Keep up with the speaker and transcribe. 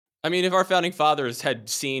I mean, if our founding fathers had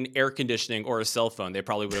seen air conditioning or a cell phone, they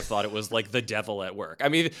probably would have thought it was like the devil at work. I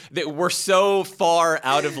mean, we're so far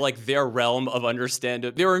out of like their realm of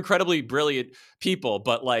understanding. They were incredibly brilliant people,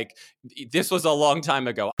 but like this was a long time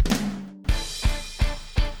ago.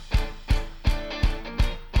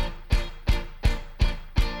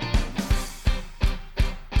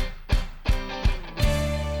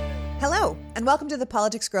 Hello, and welcome to the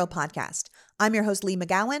Politics Girl podcast. I'm your host, Lee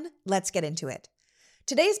McGowan. Let's get into it.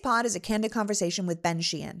 Today's pod is a candid conversation with Ben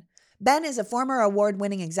Sheehan. Ben is a former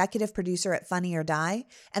award-winning executive producer at Funny or Die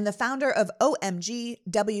and the founder of OMG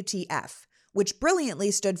WTF, which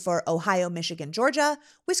brilliantly stood for Ohio, Michigan, Georgia,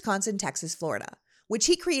 Wisconsin, Texas, Florida, which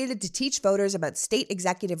he created to teach voters about state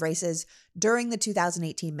executive races during the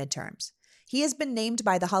 2018 midterms. He has been named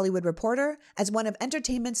by The Hollywood Reporter as one of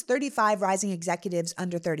entertainment's 35 rising executives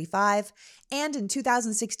under 35, and in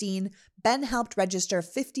 2016, Ben helped register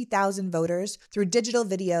 50,000 voters through digital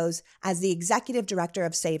videos as the executive director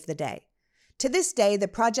of Save the Day. To this day, the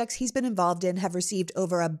projects he's been involved in have received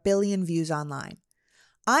over 1 billion views online.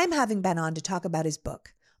 I'm having Ben on to talk about his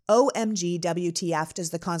book, OMG WTF Does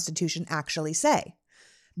the Constitution Actually Say?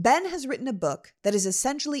 Ben has written a book that is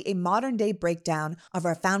essentially a modern-day breakdown of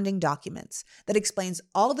our founding documents that explains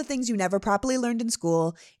all the things you never properly learned in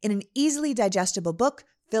school in an easily digestible book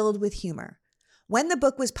filled with humor. When the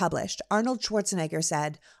book was published, Arnold Schwarzenegger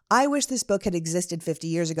said, "I wish this book had existed 50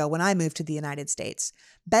 years ago when I moved to the United States."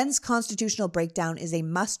 Ben's constitutional breakdown is a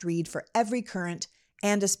must-read for every current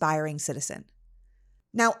and aspiring citizen.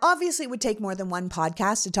 Now, obviously, it would take more than one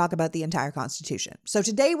podcast to talk about the entire Constitution. So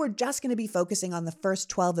today, we're just going to be focusing on the first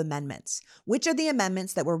 12 amendments, which are the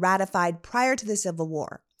amendments that were ratified prior to the Civil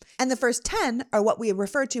War. And the first 10 are what we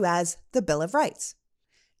refer to as the Bill of Rights.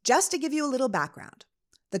 Just to give you a little background,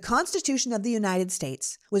 the Constitution of the United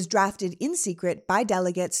States was drafted in secret by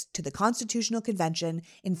delegates to the Constitutional Convention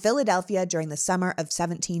in Philadelphia during the summer of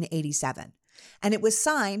 1787. And it was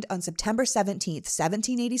signed on September 17th,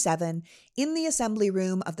 1787, in the assembly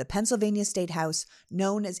room of the Pennsylvania State House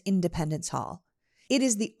known as Independence Hall. It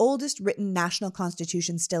is the oldest written national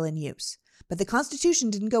constitution still in use, but the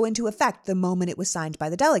Constitution didn't go into effect the moment it was signed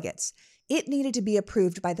by the delegates. It needed to be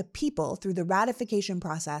approved by the people through the ratification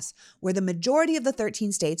process where the majority of the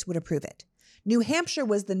 13 states would approve it. New Hampshire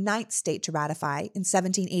was the 9th state to ratify in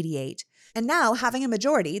 1788, and now, having a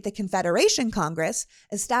majority, the Confederation Congress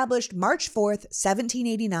established March 4th,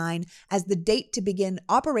 1789 as the date to begin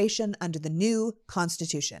operation under the new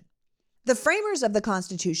Constitution. The framers of the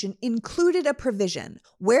Constitution included a provision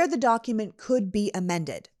where the document could be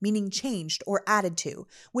amended, meaning changed or added to,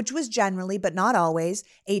 which was generally, but not always,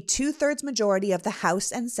 a 2/3 majority of the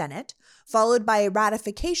House and Senate, followed by a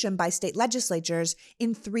ratification by state legislatures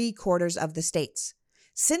in 3/4 of the states.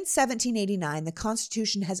 Since 1789, the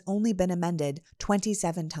Constitution has only been amended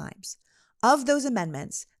 27 times. Of those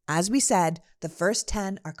amendments, as we said, the first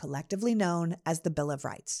 10 are collectively known as the Bill of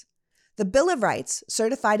Rights. The Bill of Rights,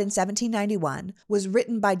 certified in 1791, was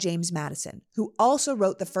written by James Madison, who also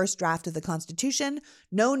wrote the first draft of the Constitution,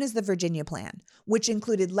 known as the Virginia Plan, which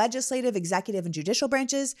included legislative, executive, and judicial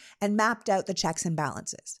branches and mapped out the checks and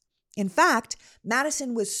balances. In fact,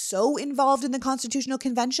 Madison was so involved in the Constitutional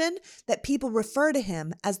Convention that people refer to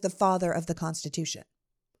him as the father of the Constitution.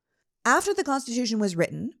 After the Constitution was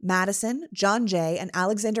written, Madison, John Jay, and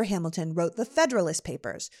Alexander Hamilton wrote the Federalist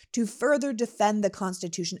Papers to further defend the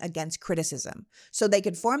Constitution against criticism, so they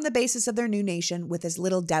could form the basis of their new nation with as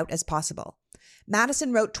little doubt as possible.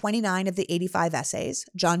 Madison wrote 29 of the 85 essays,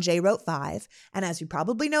 John Jay wrote 5, and as you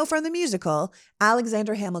probably know from the musical,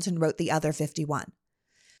 Alexander Hamilton wrote the other 51.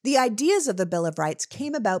 The ideas of the Bill of Rights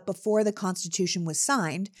came about before the Constitution was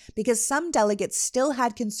signed because some delegates still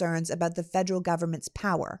had concerns about the federal government's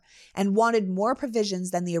power and wanted more provisions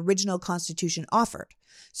than the original Constitution offered.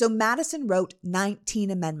 So Madison wrote 19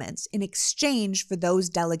 amendments in exchange for those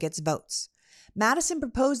delegates' votes. Madison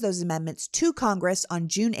proposed those amendments to Congress on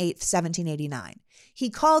June 8, 1789. He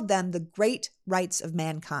called them the Great Rights of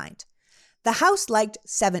Mankind. The House liked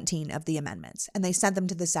 17 of the amendments, and they sent them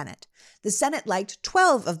to the Senate. The Senate liked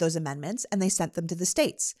 12 of those amendments, and they sent them to the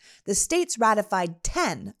states. The states ratified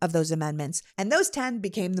 10 of those amendments, and those 10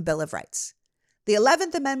 became the Bill of Rights. The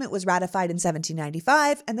 11th Amendment was ratified in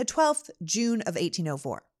 1795, and the 12th, June of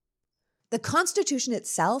 1804. The Constitution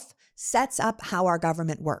itself sets up how our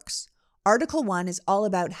government works. Article 1 is all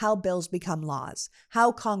about how bills become laws,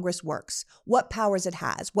 how Congress works, what powers it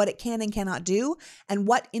has, what it can and cannot do, and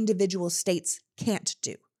what individual states can't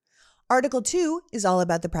do. Article 2 is all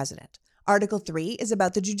about the president. Article 3 is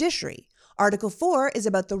about the judiciary. Article 4 is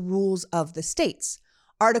about the rules of the states.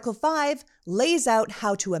 Article 5 lays out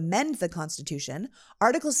how to amend the Constitution.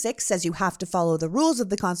 Article 6 says you have to follow the rules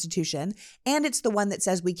of the Constitution, and it's the one that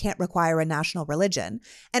says we can't require a national religion.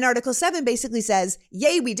 And Article 7 basically says,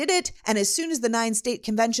 yay, we did it, and as soon as the 9 state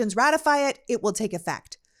conventions ratify it, it will take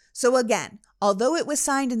effect. So again, although it was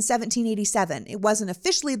signed in 1787, it wasn't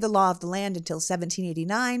officially the law of the land until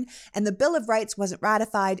 1789, and the Bill of Rights wasn't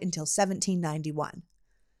ratified until 1791.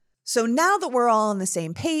 So now that we're all on the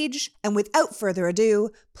same page, and without further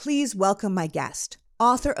ado, please welcome my guest,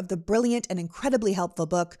 author of the brilliant and incredibly helpful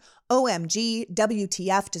book, OMG,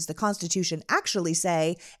 WTF Does the Constitution Actually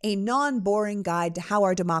Say? A non-boring guide to how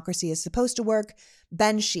our democracy is supposed to work,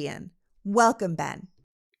 Ben Sheehan. Welcome, Ben.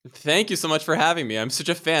 Thank you so much for having me. I'm such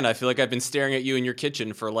a fan. I feel like I've been staring at you in your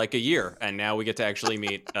kitchen for like a year, and now we get to actually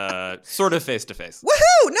meet sort of face to face.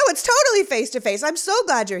 Woohoo! No, it's totally face to face. I'm so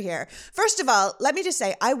glad you're here. First of all, let me just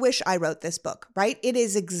say, I wish I wrote this book, right? It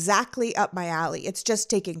is exactly up my alley. It's just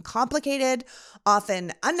taking complicated,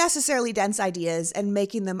 often unnecessarily dense ideas and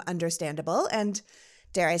making them understandable and,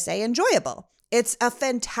 dare I say, enjoyable. It's a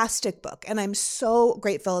fantastic book, and I'm so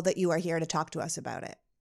grateful that you are here to talk to us about it.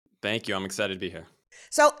 Thank you. I'm excited to be here.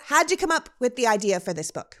 So how'd you come up with the idea for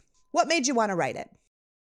this book? What made you want to write it?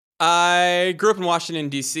 I grew up in Washington,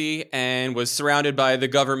 D.C. and was surrounded by the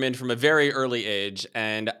government from a very early age.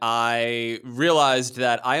 And I realized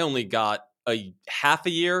that I only got a half a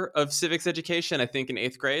year of civics education, I think in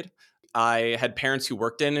 8th grade. I had parents who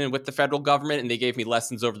worked in and with the federal government, and they gave me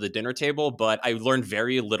lessons over the dinner table, but I learned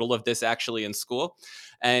very little of this actually in school.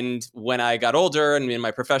 And when I got older and in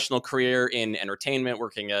my professional career in entertainment,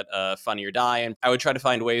 working at Funny or Die, and I would try to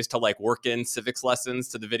find ways to like work in civics lessons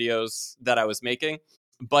to the videos that I was making.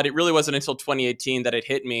 But it really wasn't until 2018 that it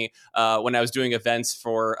hit me when I was doing events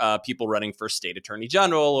for people running for state attorney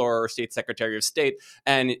general or state secretary of state.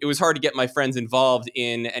 And it was hard to get my friends involved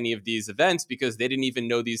in any of these events because they didn't even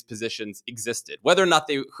know these positions existed. Whether or not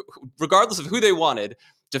they, regardless of who they wanted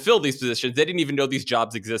to fill these positions, they didn't even know these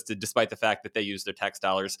jobs existed, despite the fact that they used their tax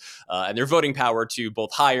dollars and their voting power to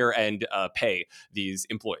both hire and pay these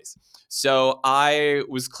employees. So I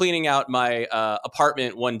was cleaning out my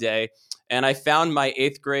apartment one day, and I found my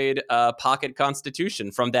 8th grade pocket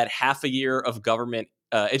constitution from that half a year of government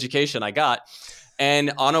education I got.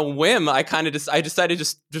 And on a whim, I decided to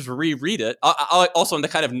just reread it. I also am the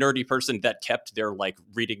kind of nerdy person that kept their like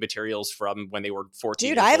reading materials from when they were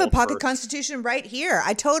 14. Dude, I have a pocket constitution right here.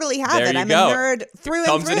 I totally have it. I'm a nerd through and through.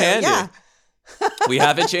 Comes in handy. Yeah. We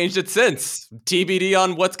haven't changed it since. TBD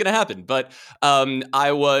on what's going to happen. But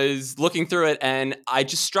I was looking through it, and it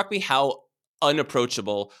just struck me how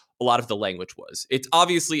unapproachable a lot of the language was. It's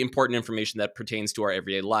obviously important information that pertains to our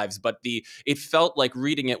everyday lives, but it felt like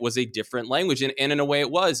reading it was a different language, and in a way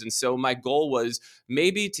it was. And so my goal was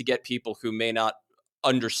maybe to get people who may not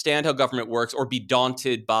understand how government works or be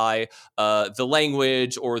daunted by the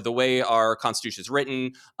language or the way our constitution is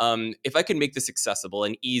written. If I could make this accessible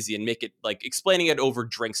and easy and make it like explaining it over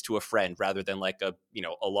drinks to a friend rather than like a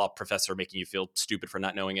law professor making you feel stupid for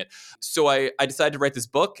not knowing it. So I decided to write this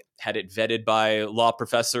book, had it vetted by law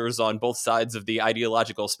professors on both sides of the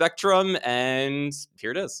ideological spectrum, and here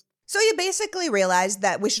it is. So you basically realized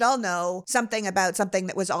that we should all know something about something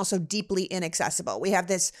that was also deeply inaccessible. We have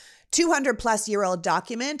this 200-plus-year-old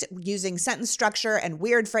document using sentence structure and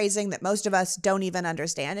weird phrasing that most of us don't even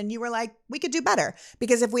understand. And you were like, we could do better.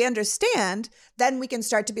 Because if we understand, then we can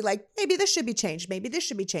start to be like, maybe this should be changed. Maybe this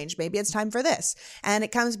should be changed. Maybe it's time for this. And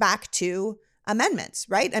it comes back to amendments,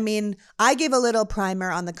 right? I mean, I gave a little primer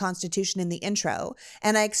on the Constitution in the intro,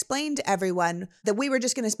 and I explained to everyone that we were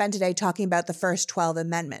just going to spend today talking about the first 12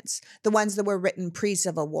 amendments, the ones that were written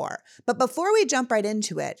pre-Civil War. But before we jump right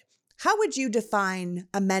into it, how would you define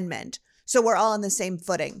amendment so we're all on the same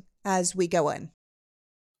footing as we go in?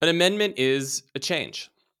 An amendment is a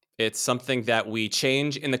change. It's something that we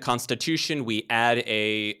change in the Constitution. We add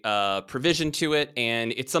a provision to it,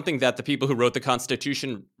 and it's something that the people who wrote the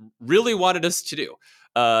Constitution really wanted us to do.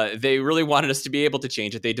 They really wanted us to be able to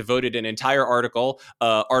change it. They devoted an entire article,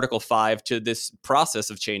 Article 5, to this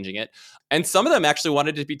process of changing it. And some of them actually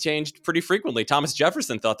wanted it to be changed pretty frequently. Thomas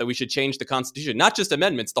Jefferson thought that we should change the Constitution, not just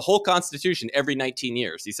amendments, the whole Constitution every 19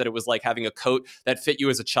 years. He said it was like having a coat that fit you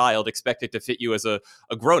as a child, expected to fit you as a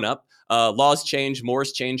grown-up. Laws change,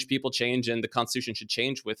 mores change, people change, and the Constitution should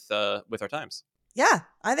change with our times. Yeah,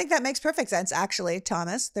 I think that makes perfect sense, actually,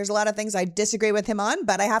 Thomas. There's a lot of things I disagree with him on,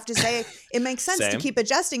 but I have to say it makes sense to keep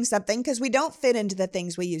adjusting something because we don't fit into the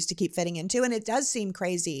things we used to keep fitting into. And it does seem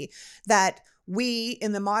crazy that we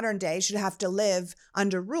in the modern day should have to live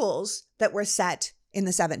under rules that were set in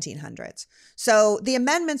the 1700s. So the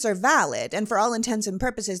amendments are valid, and for all intents and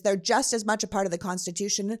purposes, they're just as much a part of the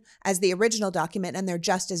Constitution as the original document, and they're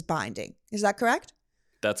just as binding. Is that correct?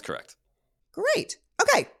 That's correct. Great.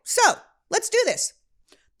 Okay, so let's do this.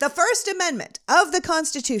 The First Amendment of the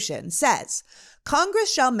Constitution says,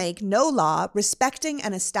 Congress shall make no law respecting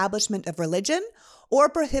an establishment of religion or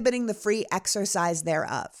prohibiting the free exercise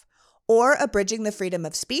thereof, or abridging the freedom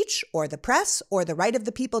of speech or the press or the right of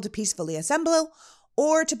the people to peacefully assemble,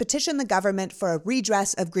 or to petition the government for a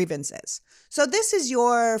redress of grievances. So this is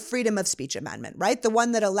your freedom of speech amendment, right? The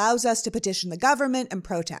one that allows us to petition the government and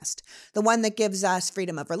protest. The one that gives us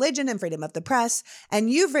freedom of religion and freedom of the press. And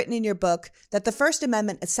you've written in your book that the First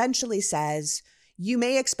Amendment essentially says you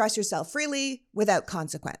may express yourself freely without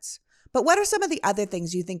consequence. But what are some of the other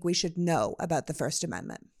things you think we should know about the First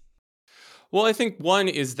Amendment? Well, I think one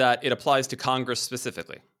is that it applies to Congress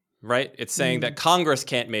specifically. Right? It's saying that Congress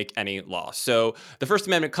can't make any law. So the First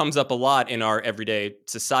Amendment comes up a lot in our everyday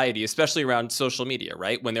society, especially around social media,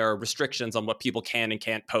 right? When there are restrictions on what people can and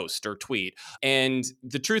can't post or tweet. And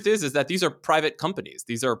the truth is that these are private companies.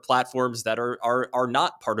 These are platforms that are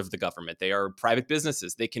not part of the government. They are private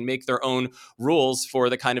businesses. They can make their own rules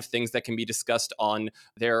for the kind of things that can be discussed on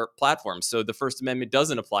their platforms. So the First Amendment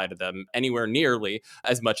doesn't apply to them anywhere nearly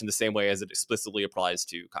as much in the same way as it explicitly applies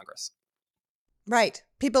to Congress. Right.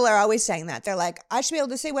 People are always saying that. They're like, I should be able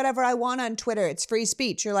to say whatever I want on Twitter. It's free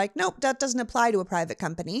speech. You're like, nope, that doesn't apply to a private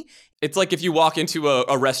company. It's like if you walk into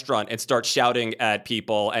a restaurant and start shouting at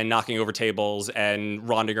people and knocking over tables and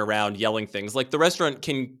ronding around yelling things, like the restaurant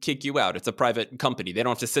can kick you out. It's a private company. They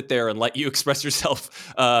don't have to sit there and let you express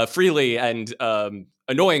yourself freely and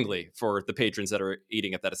annoyingly for the patrons that are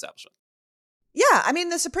eating at that establishment. Yeah, I mean,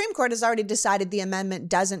 the Supreme Court has already decided the amendment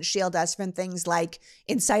doesn't shield us from things like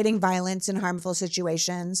inciting violence in harmful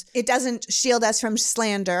situations. It doesn't shield us from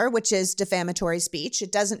slander, which is defamatory speech.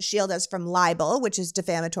 It doesn't shield us from libel, which is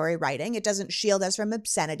defamatory writing. It doesn't shield us from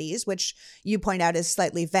obscenities, which you point out is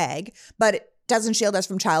slightly vague, but it doesn't shield us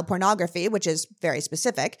from child pornography, which is very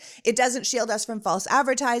specific. It doesn't shield us from false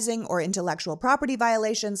advertising or intellectual property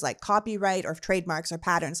violations like copyright or trademarks or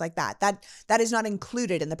patterns like that. That is not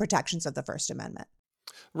included in the protections of the First Amendment.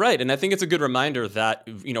 Right. And I think it's a good reminder that,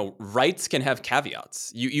 rights can have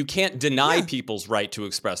caveats. You can't deny people's right to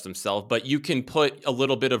express themselves, but you can put a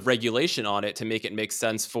little bit of regulation on it to make it make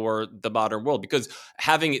sense for the modern world. Because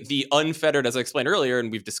having the unfettered, as I explained earlier, and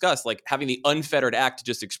we've discussed, like having the unfettered act to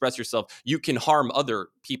just express yourself, you can harm other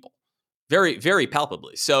people very, very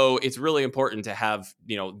palpably. So it's really important to have,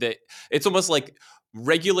 that it's almost like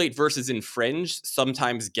regulate versus infringe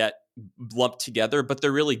sometimes get lumped together, but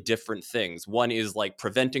they're really different things. One is like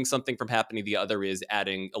preventing something from happening. The other is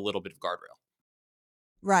adding a little bit of guardrail.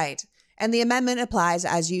 Right. And the amendment applies,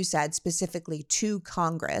 as you said, specifically to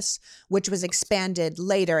Congress, which was expanded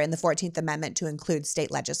later in the 14th Amendment to include state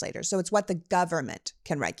legislators. So it's what the government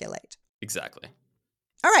can regulate. Exactly.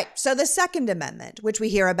 All right. So the Second Amendment, which we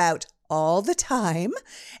hear about all the time,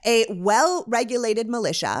 a well-regulated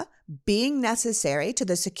militia being necessary to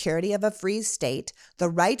the security of a free state, the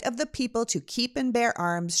right of the people to keep and bear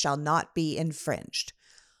arms shall not be infringed.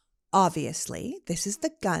 Obviously, this is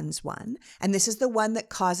the guns one, and this is the one that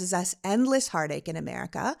causes us endless heartache in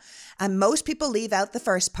America. And most people leave out the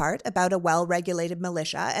first part about a well-regulated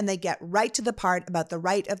militia, and they get right to the part about the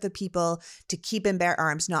right of the people to keep and bear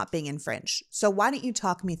arms not being infringed. So why don't you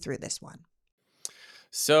talk me through this one?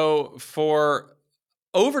 So for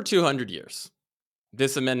over 200 years,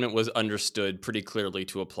 this amendment was understood pretty clearly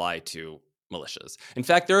to apply to militias. In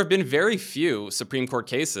fact, there have been very few Supreme Court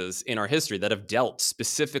cases in our history that have dealt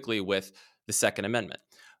specifically with the Second Amendment.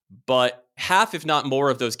 But half, if not more,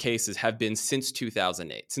 of those cases have been since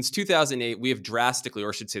 2008. Since 2008, we have drastically, or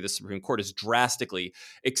I should say the Supreme Court has drastically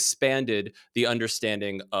expanded the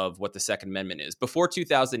understanding of what the Second Amendment is. Before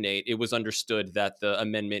 2008, it was understood that the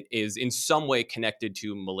amendment is in some way connected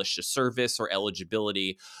to militia service or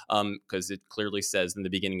eligibility, because it clearly says in the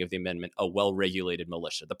beginning of the amendment, a well-regulated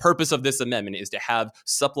militia. The purpose of this amendment is to have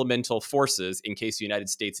supplemental forces in case the United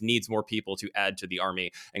States needs more people to add to the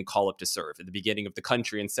army and call up to serve. At the beginning of the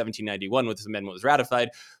country in 1791, when this amendment was ratified,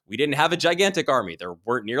 we didn't have a gigantic army. There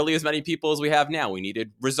weren't nearly as many people as we have now. We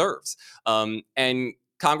needed reserves. And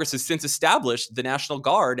Congress has since established the National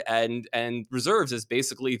Guard and reserves as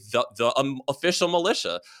basically the official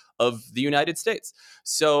militia of the United States.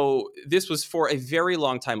 So this was for a very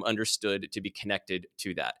long time understood to be connected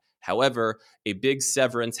to that. However, a big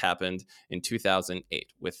severance happened in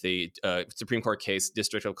 2008 with the Supreme Court case,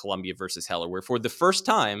 District of Columbia versus Heller, where for the first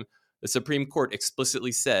time, the Supreme Court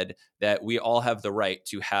explicitly said that we all have the right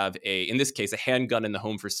to have in this case, a handgun in the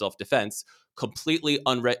home for self-defense, completely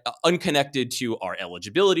unconnected to our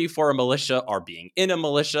eligibility for a militia, our being in a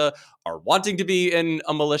militia, our wanting to be in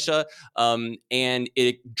a militia, and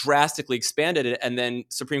it drastically expanded it. And then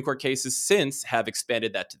Supreme Court cases since have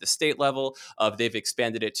expanded that to the state level. They've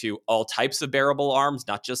expanded it to all types of bearable arms,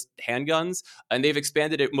 not just handguns. And they've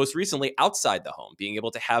expanded it most recently outside the home, being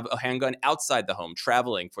able to have a handgun outside the home,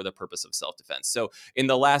 traveling for the purpose of self-defense. So in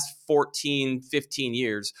the last 14, 15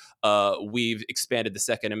 years, we've expanded the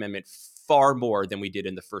Second Amendment far more than we did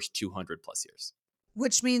in the first 200 plus years.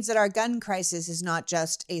 Which means that our gun crisis is not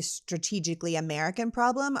just a strategically American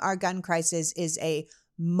problem. Our gun crisis is a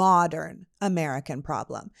modern American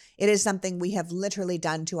problem. It is something we have literally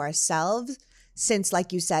done to ourselves since,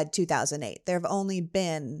 like you said, 2008. There have only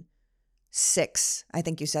been 6, I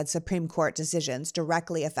think you said, Supreme Court decisions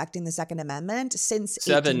directly affecting the Second Amendment since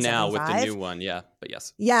 7 now 1875. with the new one, yeah, but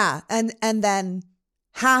yes. Yeah, and then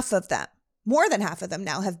half of them, more than half of them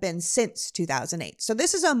now, have been since 2008. So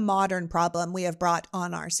this is a modern problem we have brought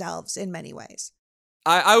on ourselves in many ways.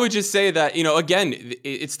 I would just say that, again,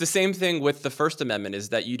 it's the same thing with the First Amendment, is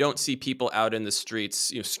that you don't see people out in the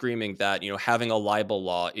streets, screaming that, having a libel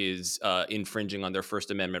law is infringing on their First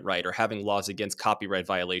Amendment right, or having laws against copyright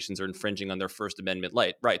violations are infringing on their First Amendment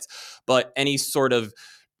rights. But any sort of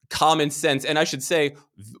common sense, and I should say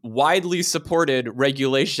widely supported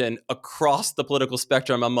regulation across the political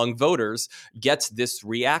spectrum among voters gets this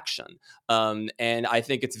reaction. And I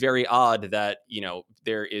think it's very odd that,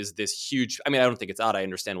 there is this huge, I don't think it's odd. I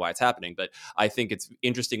understand why it's happening, but I think it's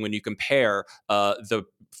interesting when you compare the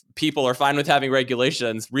people are fine with having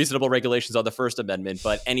regulations, reasonable regulations on the First Amendment,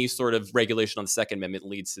 but any sort of regulation on the Second Amendment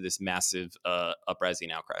leads to this massive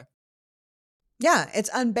uprising outcry. Yeah, it's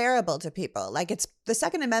unbearable to people. The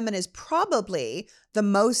Second Amendment is probably the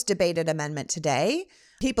most debated amendment today.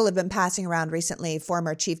 People have been passing around recently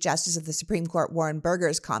former Chief Justice of the Supreme Court Warren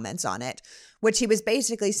Burger's comments on it, which he was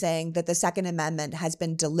basically saying that the Second Amendment has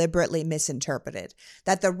been deliberately misinterpreted,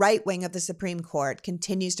 that the right wing of the Supreme Court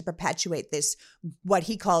continues to perpetuate this, what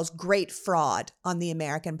he calls great fraud on the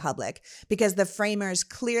American public, because the framers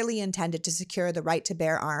clearly intended to secure the right to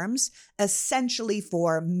bear arms essentially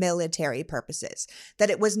for military purposes,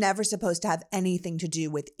 that it was never supposed to have anything to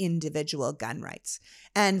do with individual gun rights.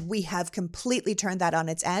 And we have completely turned that on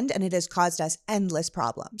its end, and it has caused us endless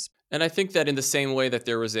problems. And I think that in the same way that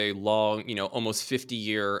there was a long, almost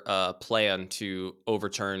 50-year plan to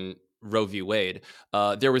overturn Roe v. Wade,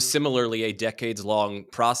 there was similarly a decades-long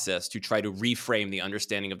process to try to reframe the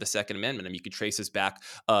understanding of the Second Amendment. You could trace this back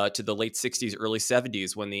to the late 60s, early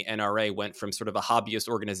 70s, when the NRA went from sort of a hobbyist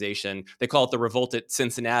organization. They call it the Revolt at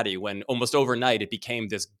Cincinnati, when almost overnight it became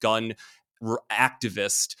this gun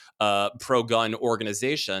activist, pro-gun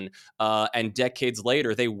organization. And decades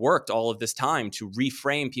later, they worked all of this time to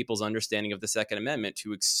reframe people's understanding of the Second Amendment,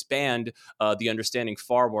 to expand the understanding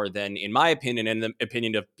far more than, in my opinion, and the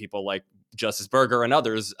opinion of people like Justice Burger and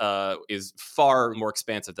others, is far more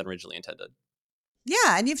expansive than originally intended.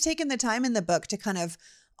 Yeah, and you've taken the time in the book to kind of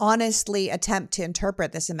honestly attempt to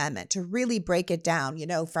interpret this amendment, to really break it down,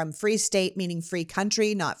 from free state, meaning free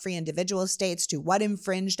country, not free individual states, to what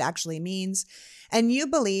infringed actually means. And you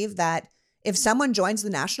believe that if someone joins the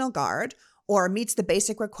National Guard or meets the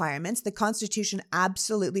basic requirements, the Constitution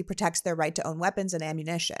absolutely protects their right to own weapons and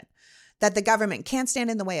ammunition, that the government can't stand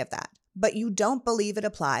in the way of that. But you don't believe it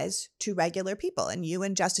applies to regular people. And you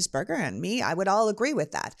and Justice Burger and me, I would all agree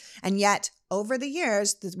with that. And yet, over the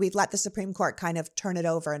years, we've let the Supreme Court kind of turn it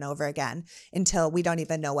over and over again until we don't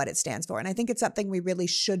even know what it stands for. And I think it's something we really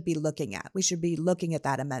should be looking at. We should be looking at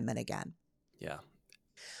that amendment again. Yeah.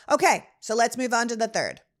 Okay, so let's move on to the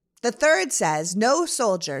third. The third says, no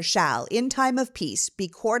soldier shall, in time of peace, be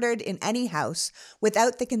quartered in any house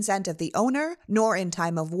without the consent of the owner, nor in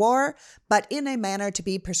time of war, but in a manner to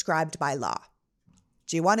be prescribed by law.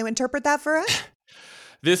 Do you want to interpret that for us?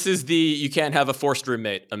 This is the you can't have a forced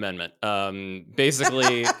roommate amendment.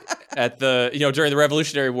 Basically, at the during the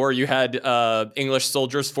Revolutionary War, you had English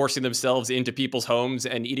soldiers forcing themselves into people's homes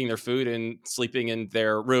and eating their food and sleeping in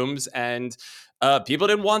their rooms, and people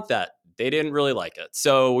didn't want that. They didn't really like it.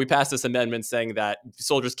 So we passed this amendment saying that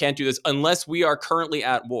soldiers can't do this unless we are currently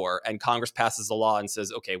at war, and Congress passes a law and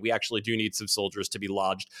says, okay, we actually do need some soldiers to be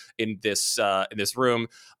lodged in this room.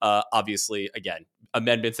 Obviously, again,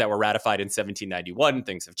 amendments that were ratified in 1791,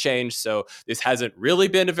 things have changed. So this hasn't really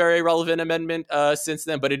been a very relevant amendment since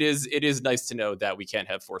then, but it is nice to know that we can't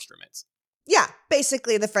have forced roommates. Yeah,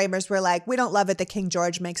 basically the framers were like, we don't love it that King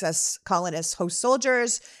George makes us colonists host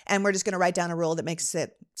soldiers, and we're just going to write down a rule that makes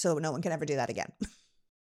it so no one can ever do that again.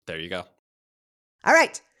 There you go. All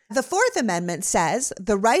right. The Fourth Amendment says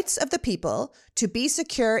the rights of the people to be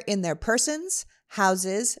secure in their persons,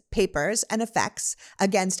 houses, papers, and effects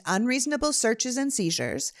against unreasonable searches and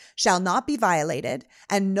seizures shall not be violated,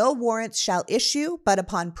 and no warrants shall issue but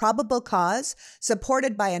upon probable cause,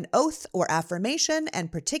 supported by an oath or affirmation,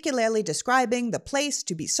 and particularly describing the place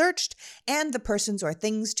to be searched and the persons or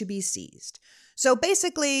things to be seized. So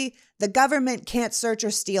basically, the government can't search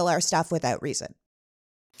or steal our stuff without reason.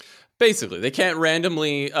 Basically, they can't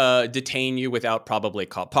randomly detain you without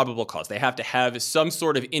probable cause. They have to have some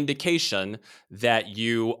sort of indication that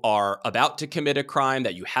you are about to commit a crime,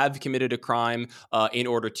 that you have committed a crime, in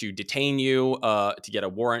order to detain you, to get a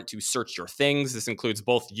warrant to search your things. This includes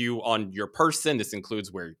both you on your person. This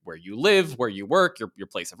includes where you live, where you work, your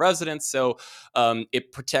place of residence. So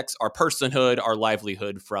it protects our personhood, our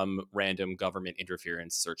livelihood from random government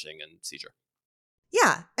interference, searching, and seizure.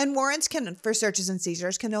 Yeah, and warrants for searches and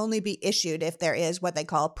seizures can only be issued if there is what they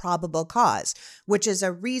call probable cause, which is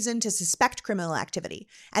a reason to suspect criminal activity.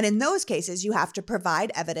 And in those cases, you have to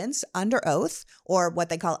provide evidence under oath, or what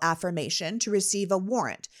they call affirmation, to receive a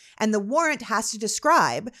warrant. And the warrant has to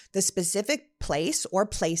describe the specific place or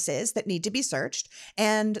places that need to be searched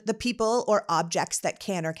and the people or objects that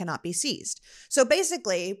can or cannot be seized. So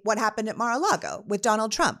basically, what happened at Mar-a-Lago with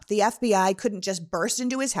Donald Trump, the FBI couldn't just burst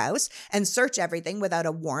into his house and search everything without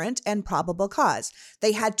a warrant and probable cause.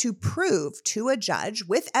 They had to prove to a judge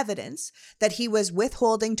with evidence that he was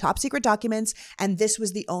withholding top secret documents, and this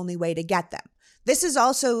was the only way to get them. This is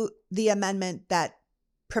also the amendment that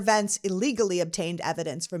prevents illegally obtained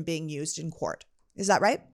evidence from being used in court. Is that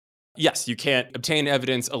right? Yes, you can't obtain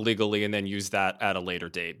evidence illegally and then use that at a later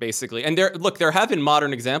date, basically. And there have been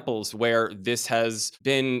modern examples where this has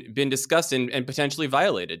been discussed and potentially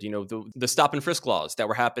violated. You know, the stop and frisk laws that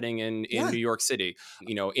were happening in New York City.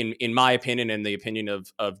 You know, in my opinion and the opinion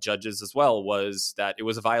of judges as well, was that it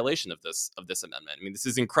was a violation of this amendment. I mean, this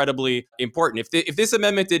is incredibly important. If this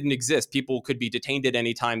amendment didn't exist, people could be detained at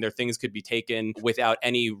any time. Their things could be taken without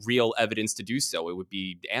any real evidence to do so. It would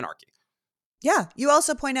be anarchy. Yeah. You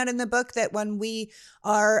also point out in the book that when we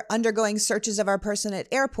are undergoing searches of our person at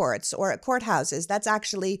airports or at courthouses, that's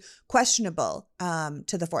actually questionable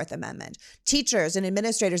to the Fourth Amendment. Teachers and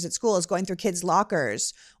administrators at schools going through kids'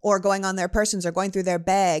 lockers or going on their persons or going through their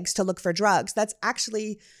bags to look for drugs, that's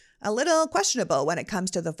actually a little questionable when it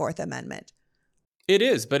comes to the Fourth Amendment. It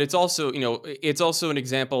is, but it's also, it's also an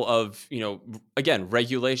example of, again,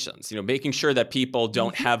 regulations, making sure that people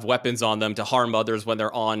don't have weapons on them to harm others when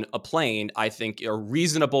they're on a plane, I think are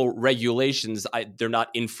reasonable regulations. They're not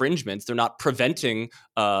infringements. They're not preventing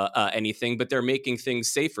anything, but they're making things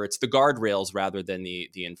safer. It's the guardrails rather than the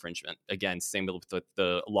infringement. Again, same with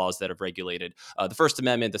the laws that have regulated the First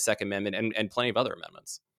Amendment, the Second Amendment, and plenty of other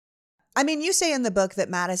amendments. I mean, you say in the book that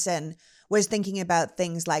Madison was thinking about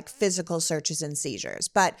things like physical searches and seizures,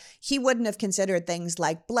 but he wouldn't have considered things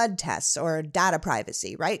like blood tests or data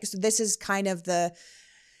privacy, right? So this is kind of the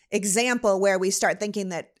example where we start thinking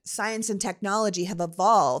that science and technology have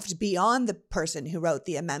evolved beyond the person who wrote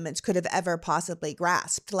the amendments could have ever possibly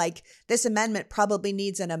grasped. Like, this amendment probably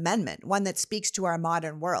needs an amendment, one that speaks to our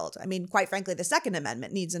modern world. I mean, quite frankly, the Second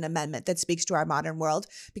Amendment needs an amendment that speaks to our modern world,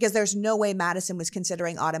 because there's no way Madison was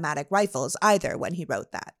considering automatic rifles either when he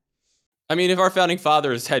wrote that. I mean, if our founding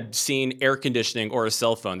fathers had seen air conditioning or a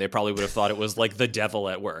cell phone, they probably would have thought it was like the devil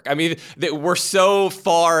at work. I mean, we're so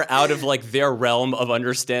far out of like their realm of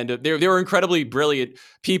understanding. They were incredibly brilliant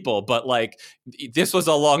people, but like this was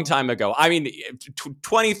a long time ago. I mean,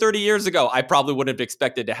 20, 30 years ago, I probably wouldn't have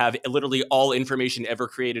expected to have literally all information ever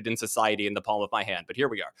created in society in the palm of my hand. But here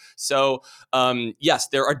we are. So yes,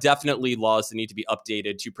 there are definitely laws that need to be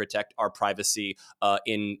updated to protect our privacy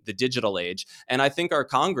in the digital age. And I think our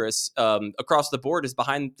Congress across the board is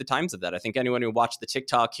behind the times of that. I think anyone who watched the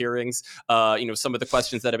TikTok hearings, some of the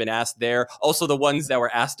questions that have been asked there, also the ones that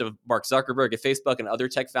were asked of Mark Zuckerberg at Facebook and other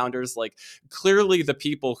tech founders, like clearly the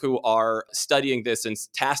people who are studying this and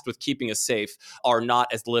tasked with keeping us safe are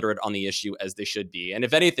not as literate on the issue as they should be. And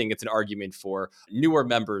if anything, it's an argument for newer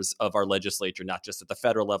members of our legislature, not just at the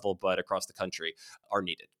federal level, but across the country, are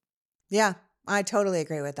needed. Yeah, I totally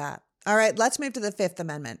agree with that. All right, let's move to the Fifth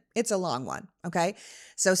Amendment. It's a long one, okay?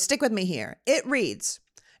 So stick with me here. It reads,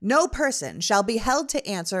 "No person shall be held to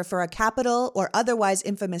answer for a capital or otherwise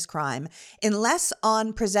infamous crime unless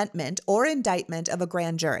on presentment or indictment of a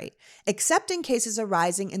grand jury, except in cases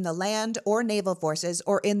arising in the land or naval forces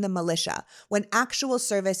or in the militia, when actual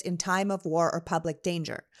service in time of war or public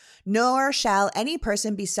danger. Nor shall any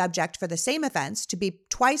person be subject for the same offense to be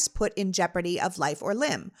twice put in jeopardy of life or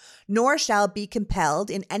limb, nor shall be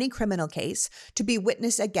compelled in any criminal case to be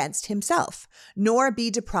witness against himself, nor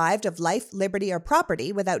be deprived of life, liberty, or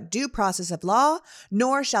property without due process of law,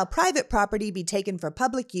 nor shall private property be taken for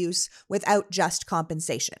public use without just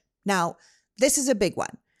compensation. Now, this is a big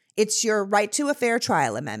one. It's your right to a fair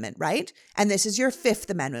trial amendment, right? And this is your Fifth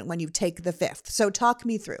Amendment when you take the Fifth. So talk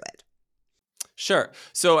me through it. Sure.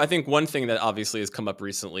 So I think one thing that obviously has come up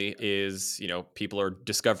recently is, people are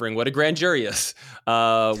discovering what a grand jury is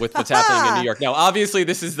with what's happening in New York. Now, obviously,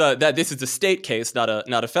 this is a state case, not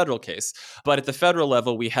a federal case. But at the federal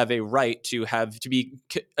level, we have a right to be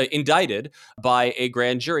indicted by a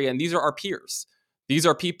grand jury, and these are our peers. These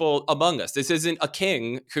are people among us. This isn't a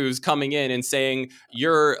king who's coming in and saying,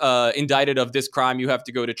 you're indicted of this crime, you have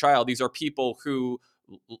to go to trial. These are people who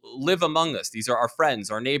live among us. These are our friends,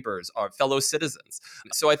 our neighbors, our fellow citizens.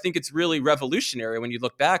 So I think it's really revolutionary when you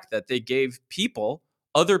look back that they gave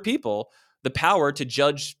other people, the power to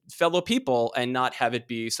judge fellow people and not have it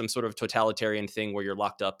be some sort of totalitarian thing where you're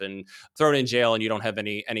locked up and thrown in jail and you don't have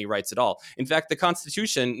any rights at all. In fact, the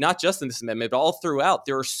Constitution, not just in this amendment, but all throughout,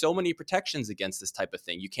 there are so many protections against this type of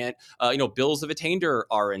thing. You can't, bills of attainder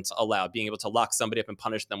aren't allowed, being able to lock somebody up and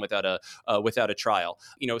punish them without a trial.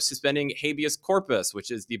 Suspending habeas corpus, which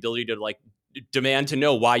is the ability to demand to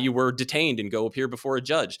know why you were detained and go appear before a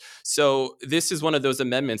judge. So this is one of those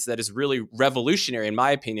amendments that is really revolutionary, in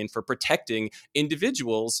my opinion, for protecting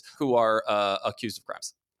individuals who are accused of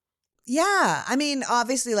crimes. Yeah. I mean,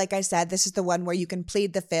 obviously, like I said, this is the one where you can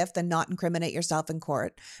plead the Fifth and not incriminate yourself in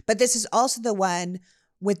court. But this is also the one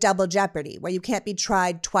with double jeopardy, where you can't be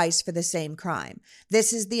tried twice for the same crime.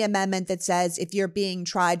 This is the amendment that says if you're being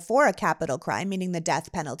tried for a capital crime, meaning the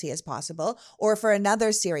death penalty is possible, or for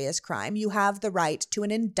another serious crime, you have the right to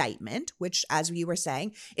an indictment, which, as you were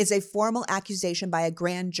saying, is a formal accusation by a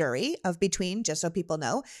grand jury of between, just so people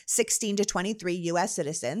know, 16 to 23 U.S.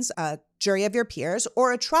 citizens, a jury of your peers,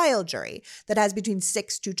 or a trial jury that has between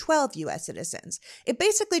 6 to 12 U.S. citizens. It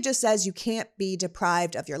basically just says you can't be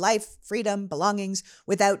deprived of your life, freedom, belongings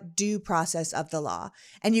without due process of the law.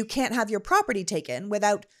 And you can't have your property taken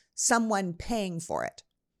without someone paying for it.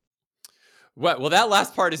 Well, that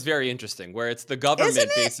last part is very interesting, where it's the government,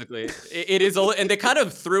 Isn't it? basically. It is, and they kind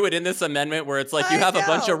of threw it in this amendment where it's like you have a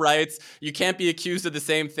bunch of rights. You can't be accused of the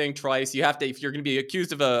same thing twice. You have to, if you're going to be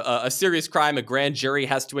accused of a serious crime, a grand jury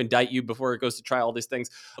has to indict you before it goes to trial, all these things.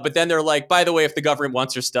 But then they're like, by the way, if the government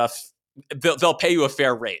wants your stuff, they'll pay you a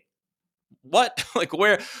fair rate. What?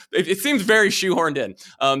 Where? It seems very shoehorned in,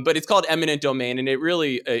 but it's called eminent domain, and it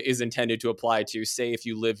really is intended to apply to, say, if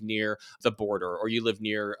you live near the border or you live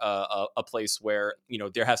near a place where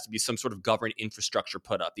there has to be some sort of government infrastructure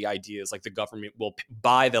put up. The idea is the government will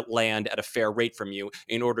buy the land at a fair rate from you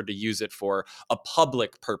in order to use it for a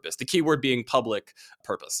public purpose. The key word being public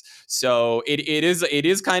purpose. So it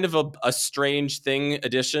is kind of a strange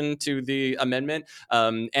addition to the amendment,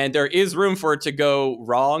 and there is room for it to go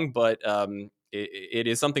wrong, but it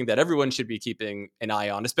is something that everyone should be keeping an eye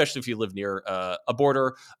on, especially if you live near a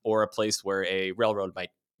border or a place where a railroad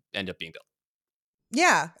might end up being built.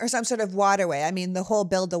 Yeah, or some sort of waterway. I mean, the whole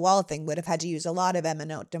build the wall thing would have had to use a lot of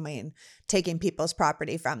eminent domain, taking people's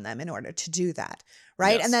property from them in order to do that,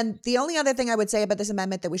 right? Yes. And then the only other thing I would say about this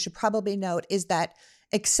amendment that we should probably note is that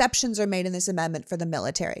exceptions are made in this amendment for the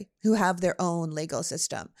military, who have their own legal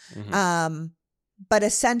system. Mm-hmm. But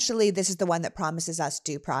essentially, this is the one that promises us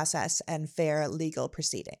due process and fair legal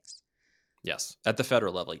proceedings. Yes, at the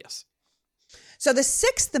federal level, yes. So the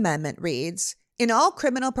Sixth Amendment reads, in all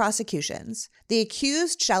criminal prosecutions, the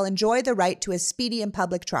accused shall enjoy the right to a speedy and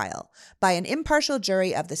public trial by an impartial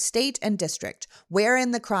jury of the state and district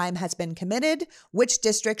wherein the crime has been committed, which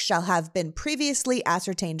district shall have been previously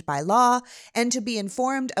ascertained by law, and to be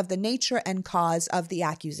informed of the nature and cause of the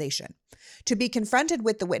accusation, to be confronted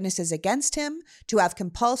with the witnesses against him, to have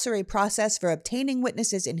compulsory process for obtaining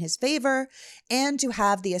witnesses in his favor, and to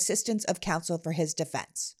have the assistance of counsel for his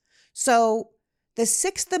defense. So the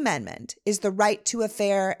Sixth Amendment is the right to a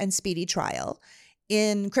fair and speedy trial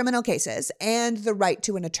in criminal cases and the right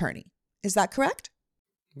to an attorney. Is that correct?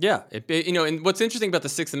 Yeah, and what's interesting about the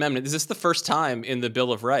Sixth Amendment is this the first time in the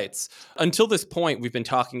Bill of Rights. Until this point, we've been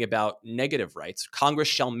talking about negative rights. Congress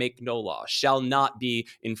shall make no law, shall not be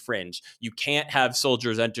infringed. You can't have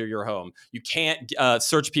soldiers enter your home. You can't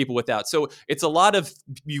search people without. So it's a lot of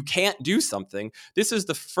you can't do something. This is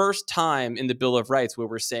the first time in the Bill of Rights where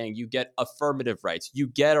we're saying you get affirmative rights. You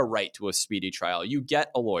get a right to a speedy trial. You get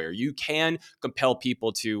a lawyer. You can compel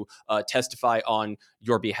people to testify on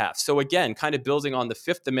your behalf. So again, kind of building on the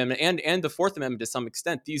Fifth Fifth Amendment and the Fourth Amendment to some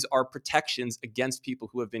extent, these are protections against people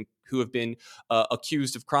who have been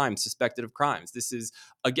accused of crimes, suspected of crimes. This is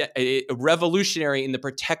again a revolutionary in the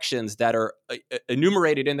protections that are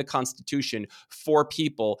enumerated in the Constitution for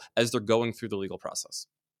people as they're going through the legal process.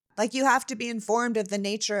 Like, you have to be informed of the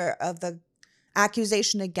nature of the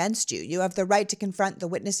accusation against you. You have the right to confront the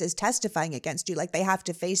witnesses testifying against you, like they have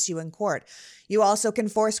to face you in court. You also can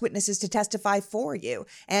force witnesses to testify for you,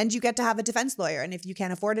 and you get to have a defense lawyer. And if you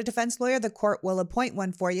can't afford a defense lawyer, the court will appoint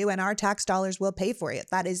one for you, and our tax dollars will pay for it.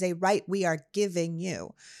 That is a right we are giving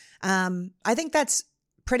you. I think that's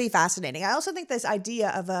pretty fascinating. I also think this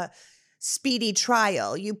idea of a speedy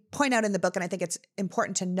trial, you point out in the book, and I think it's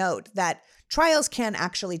important to note that trials can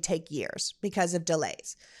actually take years because of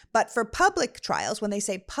delays. But for public trials, when they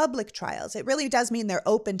say public trials, it really does mean they're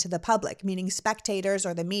open to the public, meaning spectators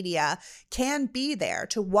or the media can be there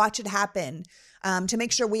to watch it happen, to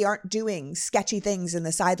make sure we aren't doing sketchy things in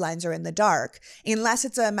the sidelines or in the dark. Unless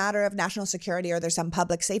it's a matter of national security or there's some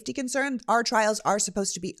public safety concern, our trials are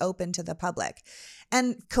supposed to be open to the public.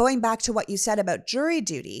 And going back to what you said about jury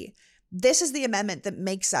duty, this is the amendment that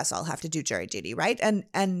makes us all have to do jury duty, right?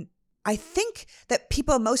 And I think that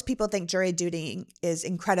most people think jury duty is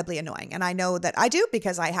incredibly annoying. And I know that I do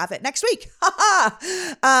because I have it next week.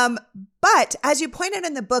 But as you point out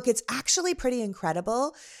in the book, it's actually pretty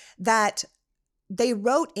incredible that they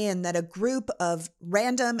wrote in that a group of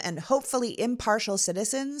random and hopefully impartial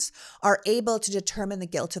citizens are able to determine the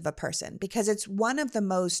guilt of a person, because it's one of the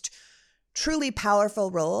most truly powerful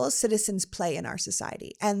roles citizens play in our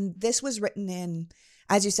society. And this was written in,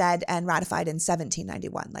 as you said, and ratified in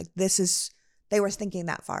 1791. Like, they were thinking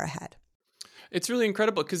that far ahead. It's really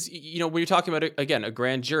incredible because, when you're talking about, again, a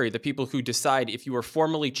grand jury, the people who decide if you are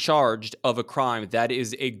formally charged of a crime, that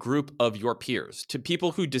is a group of your peers. To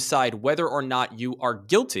people who decide whether or not you are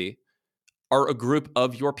guilty are a group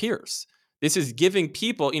of your peers. This is giving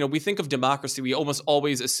people, we think of democracy, we almost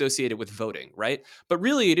always associate it with voting, right? But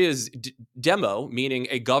really it is demo, meaning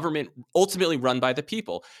a government ultimately run by the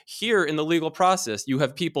people. Here in the legal process, you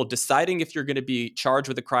have people deciding if you're going to be charged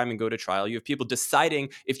with a crime and go to trial. You have people deciding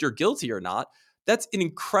if you're guilty or not. That's an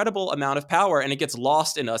incredible amount of power, and it gets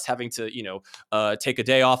lost in us having to, take a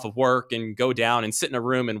day off of work and go down and sit in a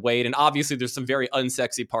room and wait. And obviously, there's some very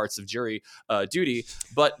unsexy parts of jury duty,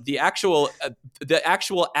 but the actual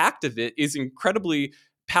act of it is incredibly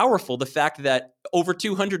powerful. The fact that over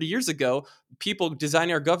 200 years ago, people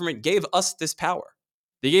designing our government gave us this power.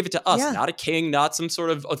 They gave it to us, not a king, not some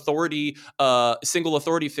sort of authority, single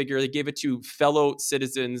authority figure. They gave it to fellow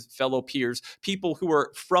citizens, fellow peers, people who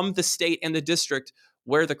were from the state and the district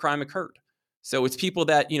where the crime occurred. So it's people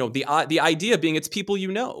that, the idea being it's people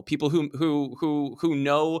people who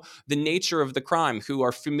know the nature of the crime, who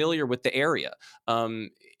are familiar with the area.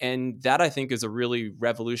 And that, I think, is a really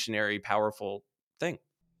revolutionary, powerful thing.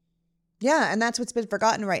 Yeah, and that's what's been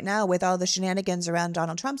forgotten right now with all the shenanigans around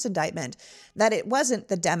Donald Trump's indictment, that it wasn't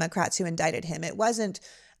the Democrats who indicted him. It wasn't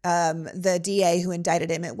the DA who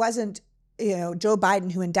indicted him. It wasn't, Joe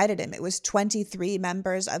Biden who indicted him. It was 23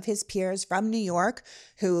 members of his peers from New York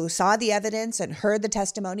who saw the evidence and heard the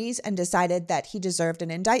testimonies and decided that he deserved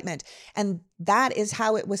an indictment. And that is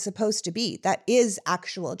how it was supposed to be. That is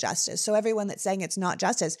actual justice. So everyone that's saying it's not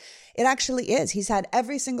justice, it actually is. He's had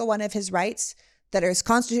every single one of his rights that are his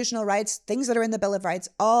constitutional rights, things that are in the Bill of Rights,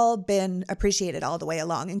 all been appreciated all the way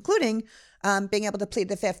along, including being able to plead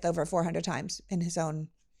the fifth over 400 times in his own,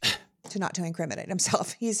 to incriminate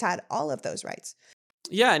himself. He's had all of those rights.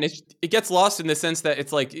 Yeah, and it gets lost in the sense that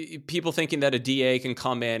it's like people thinking that a DA can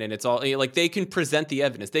come in and it's all like they can present the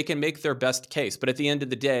evidence, they can make their best case, but at the end of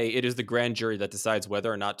the day, it is the grand jury that decides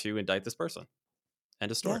whether or not to indict this person.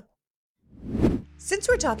 End of story. Yeah. Since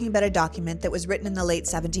we're talking about a document that was written in the late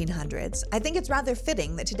 1700s, I think it's rather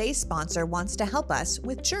fitting that today's sponsor wants to help us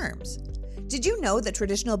with germs. Did you know that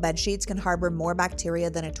traditional bed sheets can harbor more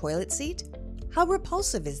bacteria than a toilet seat? How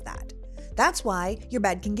repulsive is that? That's why your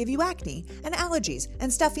bed can give you acne and allergies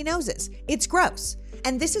and stuffy noses. It's gross.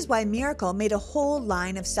 And this is why Miracle made a whole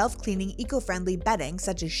line of self-cleaning, eco-friendly bedding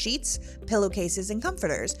such as sheets, pillowcases, and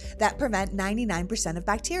comforters that prevent 99% of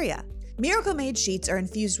bacteria. Miracle-Made sheets are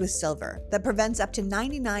infused with silver that prevents up to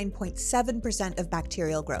 99.7% of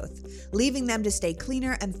bacterial growth, leaving them to stay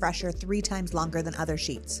cleaner and fresher 3 times longer than other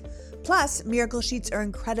sheets. Plus, Miracle sheets are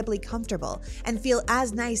incredibly comfortable and feel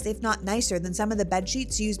as nice, if not nicer, than some of the bed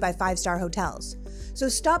sheets used by 5-star hotels. So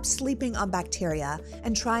stop sleeping on bacteria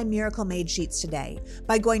and try Miracle-Made sheets today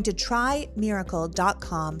by going to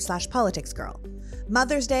trymiracle.com/politicsgirl.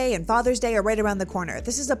 Mother's Day and Father's Day are right around the corner.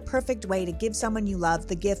 This is a perfect way to give someone you love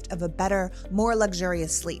the gift of a better, more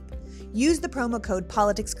luxurious sleep. Use the promo code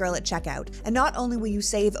PoliticsGirl at checkout, and not only will you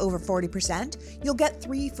save over 40%, you'll get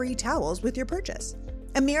 3 free towels with your purchase.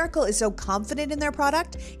 A Miracle is so confident in their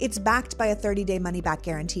product, it's backed by a 30-day money-back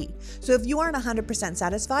guarantee. So if you aren't 100%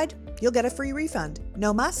 satisfied, you'll get a free refund.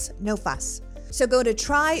 No muss, no fuss. So go to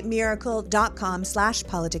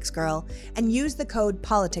trymiracle.com/politicsgirl and use the code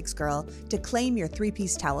PoliticsGirl to claim your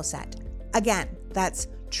 3-piece towel set. Again, that's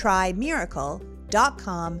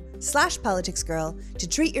trymiracle.com/politicsgirl to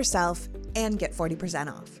treat yourself and get 40%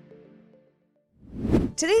 off.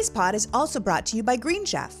 Today's pod is also brought to you by Green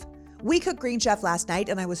Chef. We cooked Green Chef last night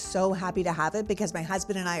and I was so happy to have it because my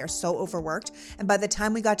husband and I are so overworked. And by the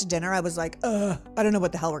time we got to dinner, I was like, I don't know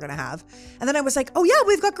what the hell we're gonna have. And then I was like, oh yeah,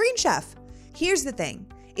 we've got Green Chef. Here's the thing.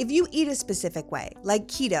 If you eat a specific way, like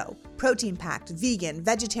keto, protein-packed, vegan,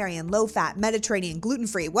 vegetarian, low-fat, Mediterranean,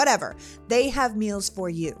 gluten-free, whatever, they have meals for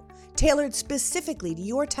you, tailored specifically to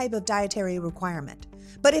your type of dietary requirement.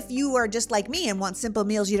 But if you are just like me and want simple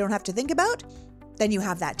meals you don't have to think about, then you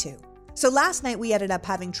have that too. So last night we ended up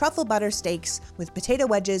having truffle butter steaks with potato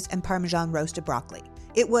wedges and Parmesan roasted broccoli.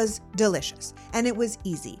 It was delicious, and it was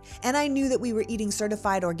easy, and I knew that we were eating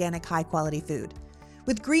certified organic high-quality food.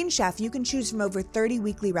 With Green Chef, you can choose from over 30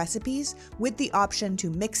 weekly recipes with the option to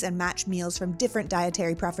mix and match meals from different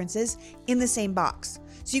dietary preferences in the same box.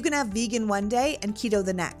 So you can have vegan one day and keto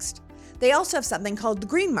the next. They also have something called the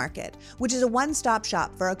Green Market, which is a one-stop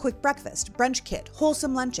shop for a quick breakfast, brunch kit,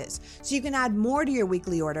 wholesome lunches, so you can add more to your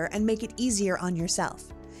weekly order and make it easier on yourself.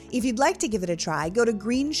 If you'd like to give it a try, go to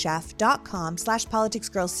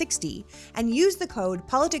greenchef.com/politicsgirl60 and use the code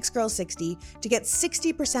politicsgirl60 to get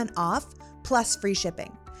 60% off plus free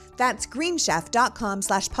shipping. That's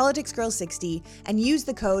greenchef.com/politicsgirl60 and use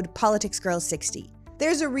the code politicsgirl60.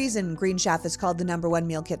 There's a reason Green Chef is called the #1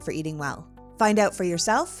 meal kit for eating well. Find out for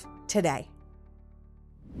yourself today.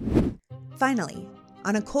 Finally,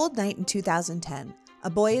 on a cold night in 2010, a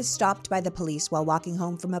boy is stopped by the police while walking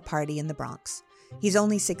home from a party in the Bronx. He's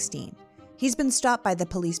only 16. He's been stopped by the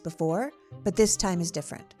police before, but this time is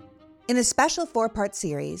different. In a special 4-part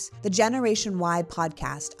series, the Generation Y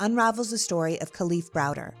podcast unravels the story of Khalif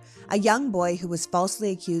Browder, a young boy who was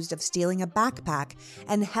falsely accused of stealing a backpack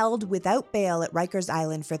and held without bail at Rikers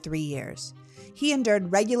Island for 3 years. He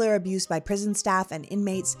endured regular abuse by prison staff and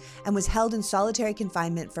inmates and was held in solitary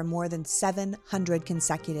confinement for more than 700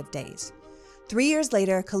 consecutive days. 3 years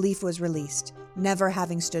later, Khalif was released, never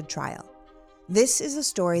having stood trial. This is a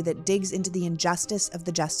story that digs into the injustice of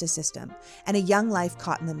the justice system and a young life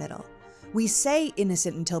caught in the middle. We say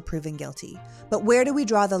innocent until proven guilty, but where do we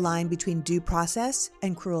draw the line between due process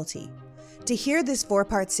and cruelty? To hear this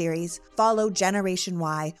 4-part series, follow Generation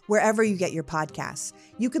Y wherever you get your podcasts.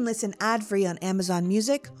 You can listen ad-free on Amazon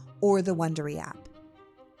Music or the Wondery app.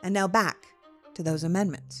 And now back to those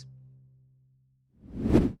amendments.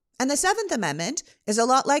 And the 7th Amendment is a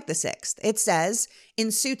lot like the 6th. It says,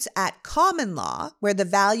 in suits at common law, where the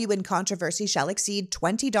value in controversy shall exceed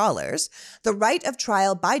 $20, the right of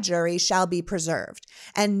trial by jury shall be preserved,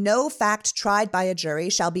 and no fact tried by a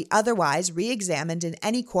jury shall be otherwise re-examined in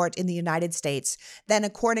any court in the United States than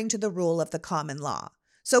according to the rule of the common law.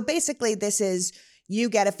 So basically, this is, you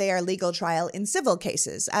get a fair legal trial in civil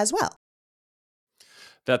cases as well.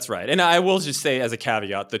 That's right. And I will just say as a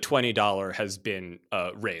caveat, the $20 has been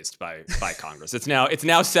raised by Congress. It's now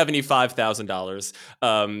 $75,000.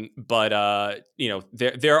 But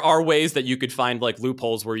there are ways that you could find like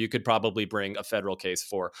loopholes where you could probably bring a federal case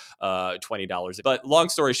for $20. But long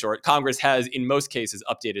story short, Congress has in most cases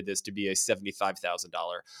updated this to be a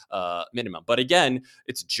 $75,000 minimum. But again,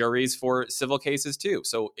 it's juries for civil cases too.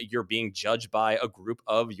 So you're being judged by a group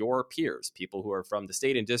of your peers, people who are from the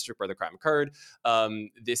state and district where the crime occurred.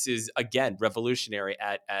 This is, again, revolutionary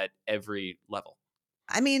at every level.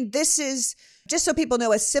 I mean, this is, just so people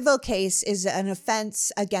know, a civil case is an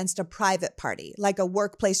offense against a private party, like a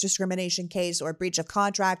workplace discrimination case or breach of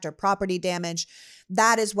contract or property damage.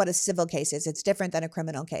 That is what a civil case is. It's different than a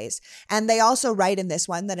criminal case. And they also write in this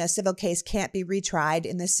one that a civil case can't be retried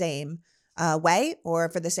in the same way or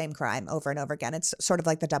for the same crime over and over again. It's sort of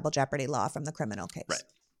like the double jeopardy law from the criminal case. Right.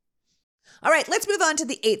 All right, let's move on to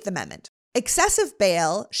the 8th Amendment. Excessive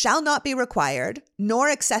bail shall not be required, nor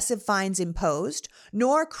excessive fines imposed,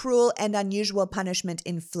 nor cruel and unusual punishment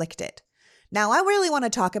inflicted. Now, I really want to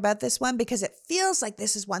talk about this one because it feels like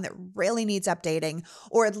this is one that really needs updating,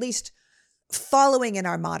 or at least following in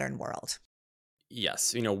our modern world.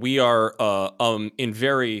 Yes, we are in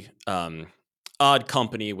very odd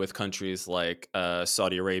company with countries like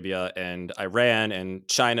Saudi Arabia and Iran and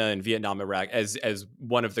China and Vietnam, Iraq, as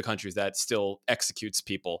one of the countries that still executes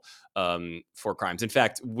people for crimes. In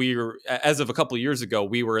fact, as of a couple of years ago,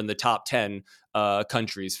 we were in the top 10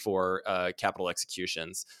 countries for capital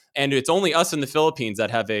executions, and it's only us in the Philippines that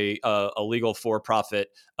have a legal for-profit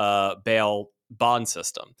bail bond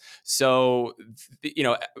system. So, you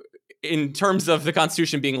know, in terms of the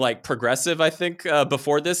Constitution being like progressive, I think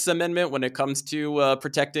before this amendment, when it comes to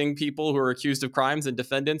protecting people who are accused of crimes and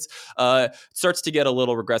defendants, starts to get a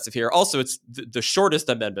little regressive here. Also, it's the shortest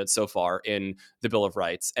amendment so far in the Bill of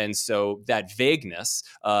Rights. And so that vagueness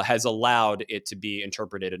has allowed it to be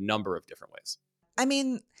interpreted a number of different ways. I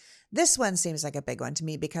mean, this one seems like a big one to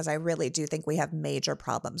me because I really do think we have major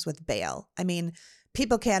problems with bail. I mean,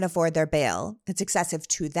 people can't afford their bail. It's excessive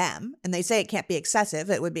to them. And they say it can't be excessive.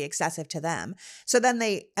 It would be excessive to them. So then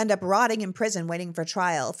they end up rotting in prison waiting for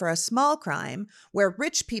trial for a small crime where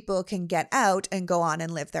rich people can get out and go on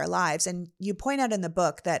and live their lives. And you point out in the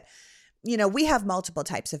book that, we have multiple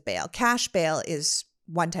types of bail. Cash bail is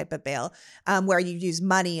one type of bail where you use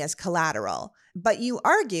money as collateral. But you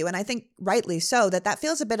argue, and I think rightly so, that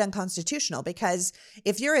feels a bit unconstitutional because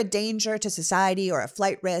if you're a danger to society or a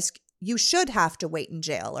flight risk, you should have to wait in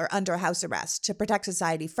jail or under house arrest to protect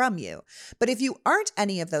society from you. But if you aren't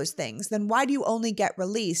any of those things, then why do you only get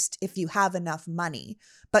released if you have enough money,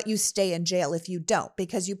 but you stay in jail if you don't?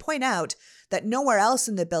 Because you point out that nowhere else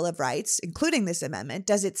in the Bill of Rights, including this amendment,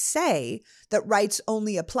 does it say that rights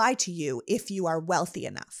only apply to you if you are wealthy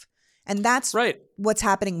enough. And that's right. What's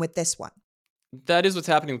happening with this one. That is what's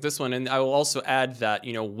happening with this one. And I will also add that,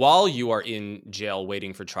 while you are in jail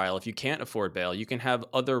waiting for trial, if you can't afford bail, you can have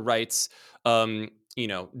other rights,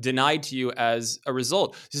 denied to you as a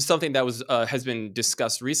result. This is something that has been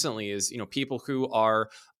discussed recently is, people who are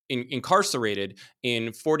incarcerated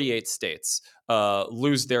in 48 states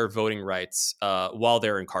lose their voting rights while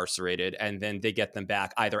they're incarcerated, and then they get them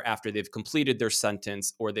back either after they've completed their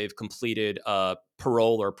sentence or they've completed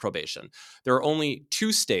parole or probation. There are only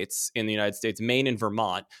 2 states in the United States, Maine and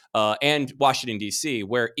Vermont, and Washington, D.C.,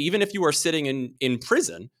 where even if you are sitting in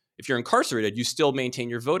prison, if you're incarcerated, you still maintain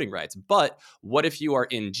your voting rights. But what if you are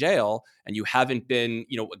in jail and you haven't been,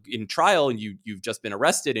 in trial and you've just been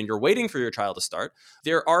arrested and you're waiting for your trial to start?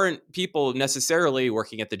 There aren't people necessarily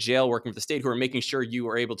working at the jail, working for the state, who are making sure you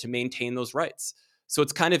are able to maintain those rights. So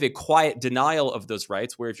it's kind of a quiet denial of those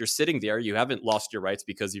rights, where if you're sitting there, you haven't lost your rights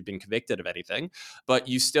because you've been convicted of anything, but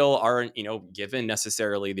you still aren't, given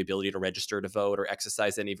necessarily the ability to register to vote or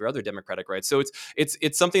exercise any of your other democratic rights. So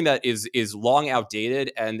it's something that is long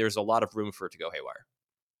outdated, and there's a lot of room for it to go haywire.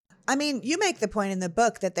 I mean, you make the point in the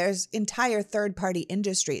book that there's entire third-party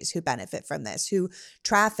industries who benefit from this, who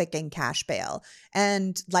traffic in cash bail.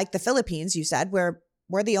 And like the Philippines, you said,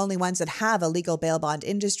 we're the only ones that have a legal bail bond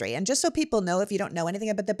industry. And just so people know, if you don't know anything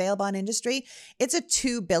about the bail bond industry, it's a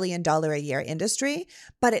 $2 billion a year industry,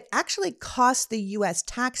 but it actually costs the US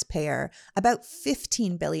taxpayer about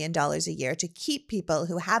 $15 billion a year to keep people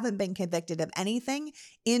who haven't been convicted of anything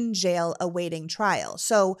in jail awaiting trial.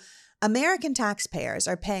 So American taxpayers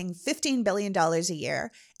are paying $15 billion a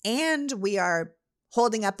year, and we are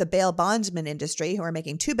holding up the bail bondsman industry, who are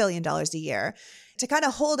making $2 billion a year, to kind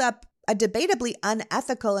of hold up a debatably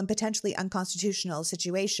unethical and potentially unconstitutional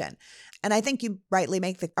situation. And I think you rightly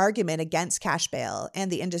make the argument against cash bail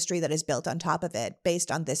and the industry that is built on top of it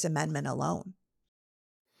based on this amendment alone.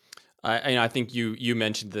 I think you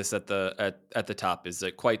mentioned this at the top, is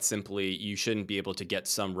that quite simply, you shouldn't be able to get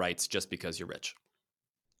some rights just because you're rich.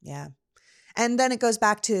 Yeah. And then it goes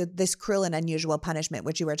back to this cruel and unusual punishment,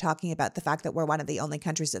 which you were talking about, the fact that we're one of the only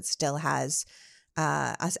countries that still has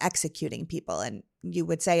us executing people. And you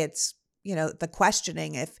would say it's, the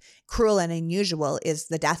questioning if cruel and unusual is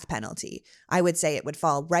the death penalty. I would say it would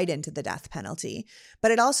fall right into the death penalty.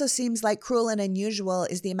 But it also seems like cruel and unusual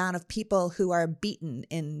is the amount of people who are beaten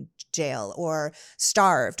in jail or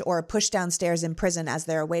starved or pushed downstairs in prison as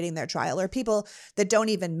they're awaiting their trial, or people that don't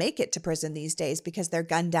even make it to prison these days because they're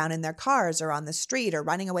gunned down in their cars or on the street or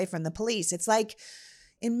running away from the police. It's like,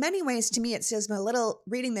 in many ways, to me, it says a little,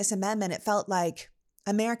 reading this amendment, it felt like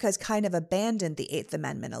America's kind of abandoned the Eighth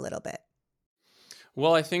Amendment a little bit.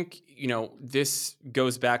 Well, I think, this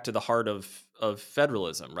goes back to the heart of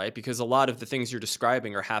federalism, right? Because a lot of the things you're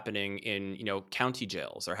describing are happening in, county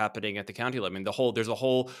jails, are happening at the county level. I mean, there's a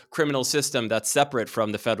whole criminal system that's separate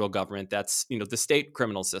from the federal government. That's, the state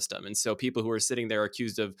criminal system. And so people who are sitting there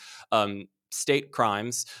accused of state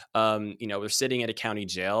crimes. They're sitting at a county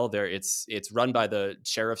jail. It's run by the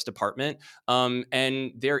sheriff's department,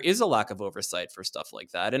 and there is a lack of oversight for stuff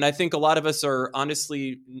like that. And I think a lot of us are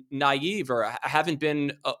honestly naive or haven't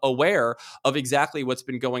been aware of exactly what's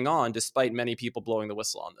been going on, despite many people blowing the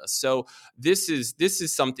whistle on this. So this is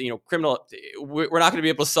something, criminal. We're not going to be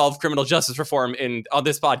able to solve criminal justice reform on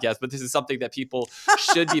this podcast, but this is something that people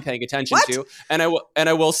should be paying attention to. And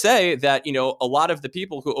I will say that a lot of the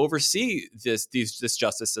people who oversee this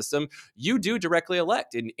justice system, you do directly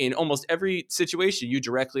elect in almost every situation. You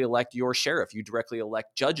directly elect your sheriff. You directly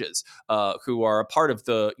elect judges who are a part of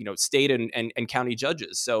the state and county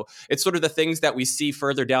judges. So it's sort of the things that we see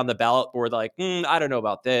further down the ballot where like, I don't know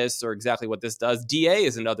about this or exactly what this does. DA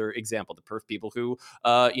is another example, the perf people who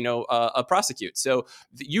prosecute. So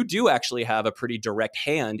you do actually have a pretty direct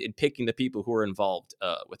hand in picking the people who are involved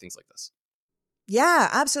with things like this. Yeah,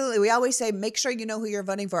 absolutely. We always say, make sure you know who you're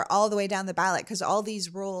voting for all the way down the ballot, because all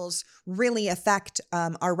these rules really affect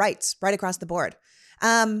our rights right across the board.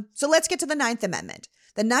 So let's get to the Ninth Amendment.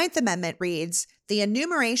 The Ninth Amendment reads, the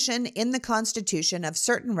enumeration in the Constitution of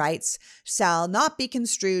certain rights shall not be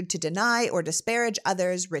construed to deny or disparage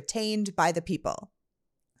others retained by the people.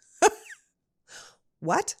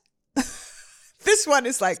 What? This one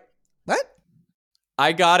is like, what?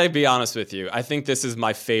 I gotta be honest with you. I think this is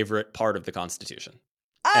my favorite part of the Constitution.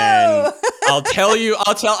 Oh! And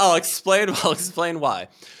I'll explain why.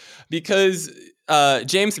 Because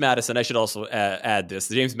James Madison, I should also add this,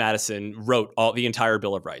 James Madison wrote the entire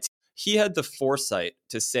Bill of Rights. He had the foresight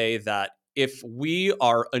to say that if we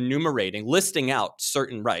are listing out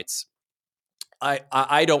certain rights,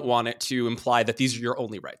 I don't want it to imply that these are your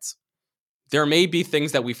only rights. There may be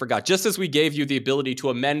things that we forgot. Just as we gave you the ability to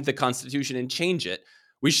amend the Constitution and change it,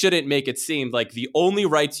 we shouldn't make it seem like the only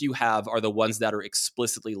rights you have are the ones that are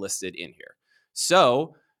explicitly listed in here.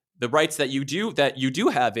 So the rights that you do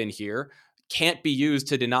have in here can't be used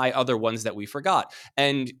to deny other ones that we forgot.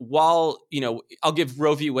 And while, I'll give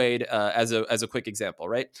Roe v. Wade as a quick example,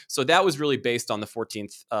 right? So that was really based on the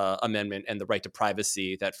 14th Amendment and the right to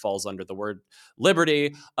privacy that falls under the word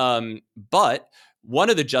liberty. But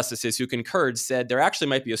one of the justices who concurred said there actually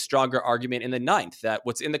might be a stronger argument in the Ninth that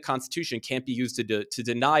what's in the Constitution can't be used to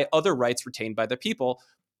deny other rights retained by the people.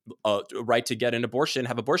 Right to get an abortion,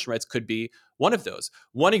 have abortion rights could be one of those.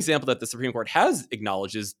 One example that the Supreme Court has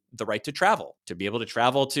acknowledged is the right to travel, to be able to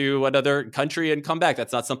travel to another country and come back.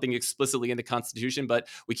 That's not something explicitly in the Constitution, but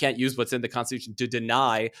we can't use what's in the Constitution to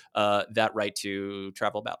deny that right to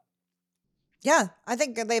travel about. Yeah, I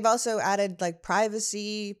think they've also added like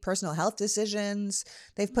privacy, personal health decisions.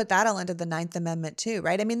 They've put that all into the Ninth Amendment too,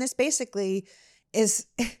 right? I mean, this basically is,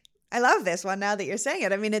 I love this one now that you're saying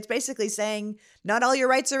it. I mean, it's basically saying not all your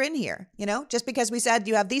rights are in here. Just because we said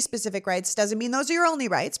you have these specific rights doesn't mean those are your only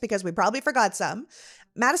rights, because we probably forgot some.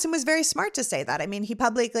 Madison was very smart to say that. I mean, he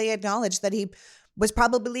publicly acknowledged that he was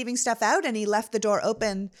probably leaving stuff out, and he left the door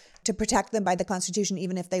open to protect them by the Constitution,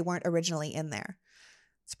 even if they weren't originally in there.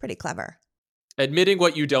 It's pretty clever. Admitting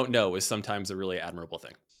what you don't know is sometimes a really admirable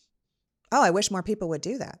thing. Oh, I wish more people would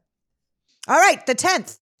do that. All right, the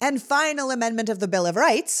 10th and final amendment of the Bill of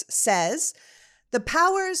Rights says, the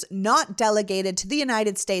powers not delegated to the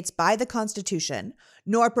United States by the Constitution,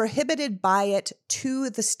 nor prohibited by it to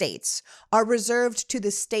the states, are reserved to the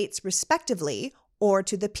states respectively or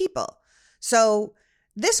to the people. So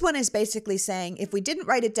this one is basically saying, if we didn't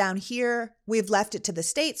write it down here, we've left it to the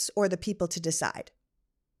states or the people to decide.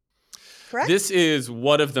 Correct? This is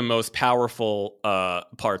one of the most powerful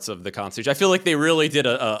parts of the Constitution. I feel like they really did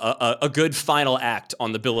a good final act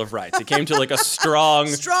on the Bill of Rights. It came to like a strong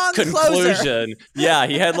conclusion. Closer. Yeah,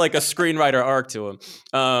 he had like a screenwriter arc to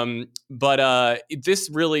him. But this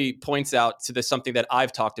really points out to something that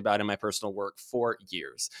I've talked about in my personal work for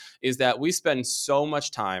years, is that we spend so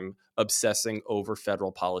much time obsessing over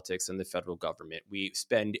federal politics and the federal government. We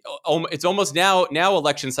spend, it's almost now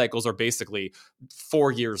election cycles are basically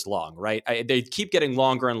 4 years long, right? They keep getting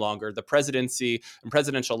longer and longer. The presidency and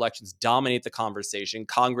presidential elections dominate the conversation.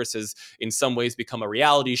 Congress has in some ways become a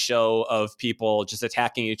reality show of people just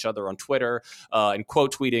attacking each other on Twitter and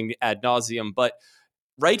quote tweeting ad nauseum. But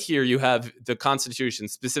right here, you have the Constitution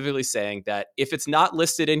specifically saying that if it's not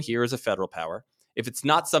listed in here as a federal power, if it's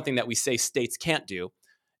not something that we say states can't do,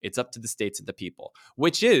 it's up to the states and the people,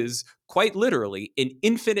 which is quite literally an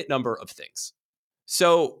infinite number of things.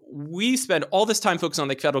 So we spend all this time focusing on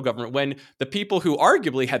the federal government when the people who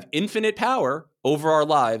arguably have infinite power over our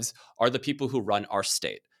lives are the people who run our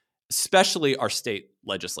state, especially our state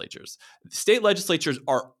legislatures. State legislatures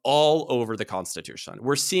are all over the Constitution.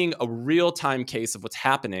 We're seeing a real-time case of what's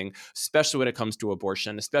happening, especially when it comes to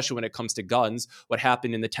abortion, especially when it comes to guns, what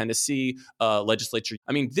happened in the Tennessee legislature.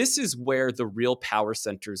 I mean, this is where the real power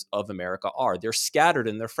centers of America are. They're scattered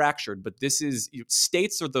and they're fractured, but this is,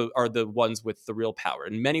 states are the ones with the real power.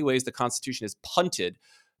 In many ways, the Constitution has punted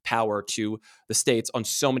power to the states on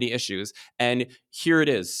so many issues. And here it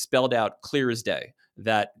is, spelled out clear as day,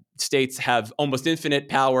 that states have almost infinite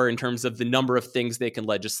power in terms of the number of things they can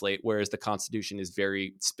legislate, whereas the Constitution is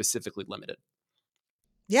very specifically limited.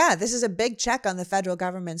 Yeah, this is a big check on the federal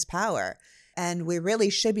government's power. And we really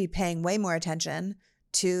should be paying way more attention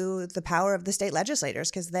to the power of the state legislators,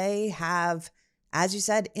 because they have, as you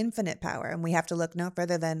said, infinite power. And we have to look no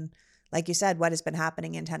further than, like you said, what has been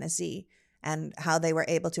happening in Tennessee and how they were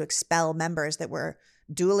able to expel members that were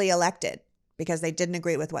duly elected because they didn't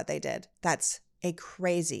agree with what they did. That's a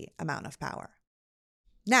crazy amount of power.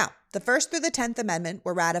 Now, the First through the 10th Amendment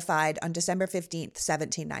were ratified on December 15th,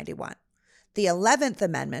 1791. The 11th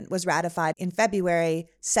Amendment was ratified in February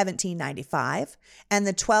 1795, and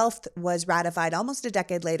the 12th was ratified almost a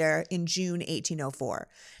decade later in June 1804.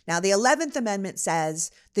 Now, the 11th Amendment says,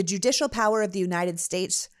 "The judicial power of the United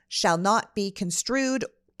States shall not be construed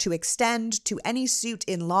to extend to any suit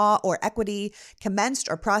in law or equity commenced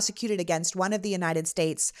or prosecuted against one of the United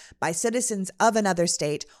States by citizens of another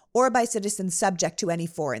state or by citizens subject to any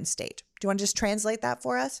foreign state." Do you want to just translate that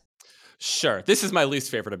for us? Sure. This is my least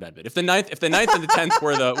favorite amendment. If the ninth and the 10th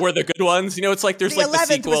were the good ones, it's like there's The like the 11th was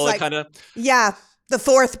sequel, like, it kind of, yeah, the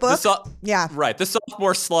fourth book. Yeah. Right. The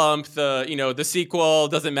sophomore slump, the sequel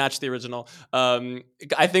doesn't match the original.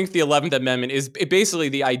 I think the 11th Amendment is basically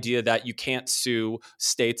the idea that you can't sue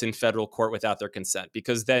states in federal court without their consent,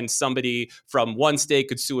 because then somebody from one state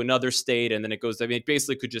could sue another state, and then it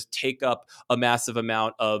basically could just take up a massive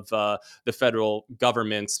amount of the federal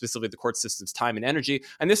government, specifically the court system's time and energy.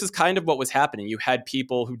 And this is kind of what was happening. You had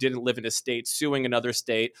people who didn't live in a state suing another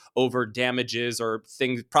state over damages or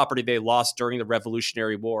property they lost during the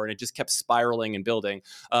Revolutionary War, and it just kept spiraling and building.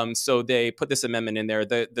 So they put this amendment in there.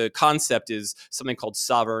 The concept is something called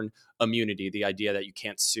sovereign immunity, the idea that you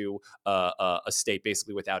can't sue a state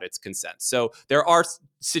basically without its consent. So there are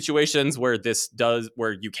situations where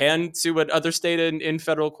where you can sue another state in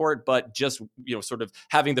federal court, but just sort of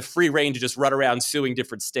having the free reign to just run around suing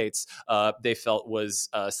different states, they felt was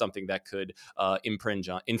something that could infringe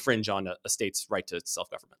on a state's right to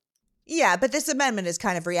self-government. Yeah, but this amendment is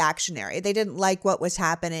kind of reactionary. They didn't like what was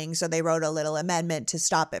happening, so they wrote a little amendment to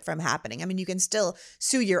stop it from happening. I mean, you can still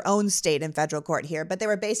sue your own state in federal court here, but they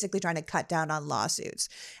were basically trying to cut down on lawsuits.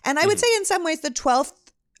 And I would say in some ways the 12th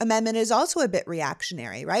Amendment is also a bit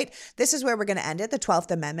reactionary, right? This is where we're going to end it, the 12th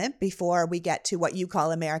Amendment, before we get to what you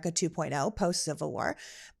call America 2.0, post-Civil War.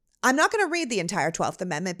 I'm not going to read the entire 12th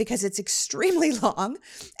Amendment because it's extremely long,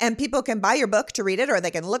 and people can buy your book to read it or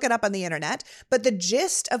they can look it up on the internet. But the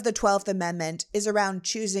gist of the 12th Amendment is around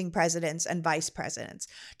choosing presidents and vice presidents.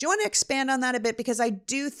 Do you want to expand on that a bit? Because I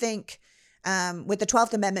do think with the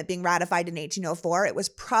 12th Amendment being ratified in 1804, it was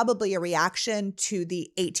probably a reaction to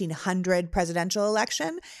the 1800 presidential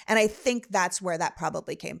election. And I think that's where that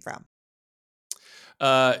probably came from.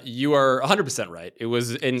 You are 100% right. It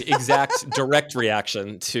was an exact direct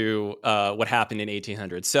reaction to what happened in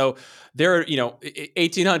 1800. So there,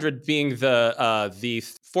 1800 being the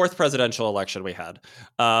fourth presidential election we had,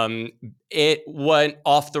 it went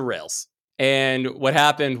off the rails. And what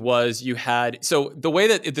happened was so the way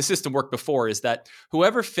that the system worked before is that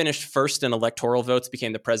whoever finished first in electoral votes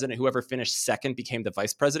became the president. Whoever finished second became the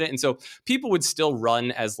vice president. And so people would still run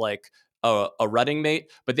as like a running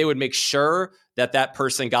mate, but they would make sure that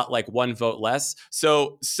person got like one vote less.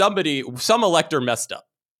 So some elector messed up.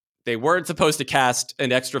 They weren't supposed to cast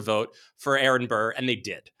an extra vote for Aaron Burr, and they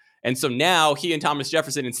did. And so now he and Thomas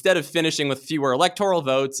Jefferson, instead of finishing with fewer electoral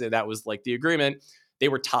votes, and that was like the agreement, they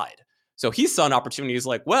were tied. So he saw an opportunity. He's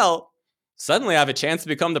like, well, suddenly I have a chance to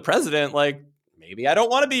become the president. Like, maybe I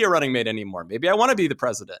don't want to be your running mate anymore. Maybe I want to be the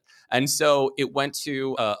president. And so it went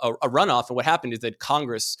to a runoff. And what happened is that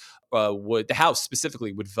Congress the House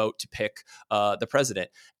specifically would vote to pick the president.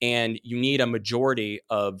 And you need a majority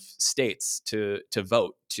of states to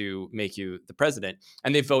vote to make you the president.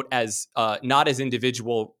 And they vote as not as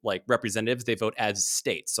individual like representatives. They vote as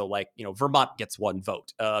states. So like, Vermont gets one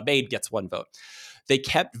vote. Maine gets one vote. They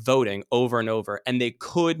kept voting over and over, and they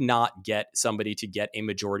could not get somebody to get a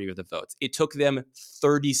majority of the votes. It took them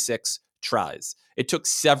 36 tries. It took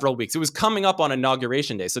several weeks. It was coming up on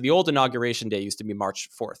Inauguration Day. So the old Inauguration Day used to be March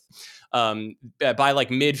 4th. By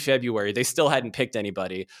like mid-February, they still hadn't picked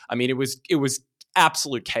anybody. I mean, it was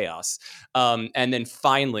absolute chaos. And then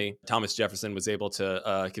finally, Thomas Jefferson was able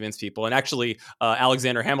to convince people. And actually,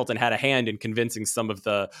 Alexander Hamilton had a hand in convincing some of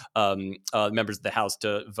the members of the House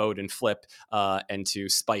to vote and flip and to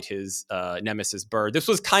spite his nemesis Burr. This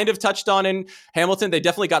was kind of touched on in Hamilton. They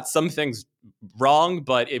definitely got some things wrong,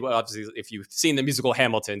 but obviously, if you've seen the musical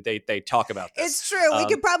Hamilton, they talk about this. It's true. We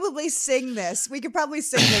could probably sing this. We could probably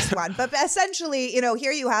sing this one. But essentially,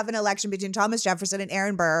 here you have an election between Thomas Jefferson and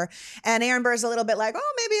Aaron Burr. And Aaron Burr's a little bit like,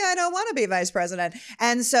 oh, maybe I don't want to be vice president.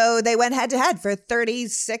 And so they went head to head for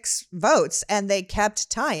 36 votes and they kept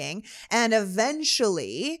tying. And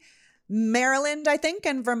eventually, Maryland, I think,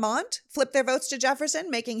 and Vermont flipped their votes to Jefferson,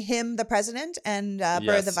 making him the president and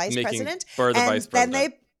Burr the vice president. Burr the vice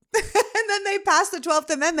president. And then they passed the 12th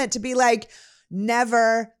Amendment to be like,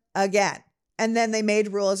 never again. And then they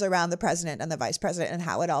made rules around the president and the vice president and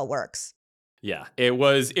how it all works. Yeah, it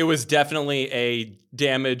was definitely a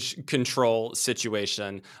damage control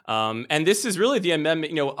situation. And this is really the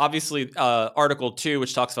amendment, obviously Article 2,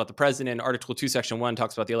 which talks about the president, Article 2, Section 1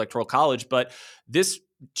 talks about the Electoral College, but this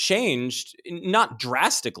changed, not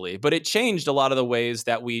drastically, but it changed a lot of the ways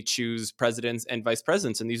that we choose presidents and vice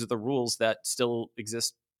presidents. And these are the rules that still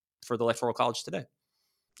exist for the Electoral College today.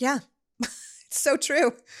 Yeah, it's so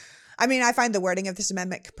true. I mean, I find the wording of this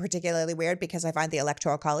amendment particularly weird because I find the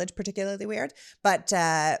Electoral College particularly weird. But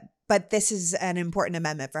this is an important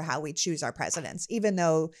amendment for how we choose our presidents, even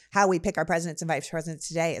though how we pick our presidents and vice presidents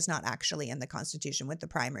today is not actually in the Constitution with the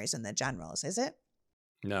primaries and the generals, is it?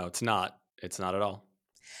 No, it's not. It's not at all.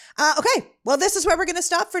 Okay, well, this is where we're going to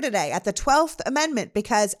stop for today at the 12th Amendment,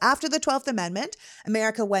 because after the 12th Amendment,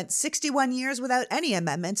 America went 61 years without any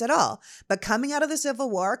amendments at all. But coming out of the Civil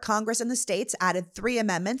War, Congress and the states added 3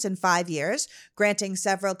 amendments in 5 years, granting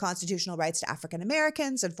several constitutional rights to African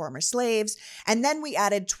Americans and former slaves. And then we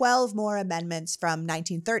added 12 more amendments from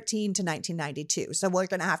 1913 to 1992. So we're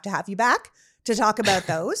going to have you back to talk about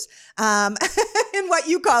those in what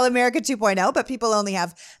you call America 2.0, but people only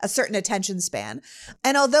have a certain attention span.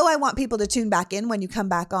 And although I want people to tune back in when you come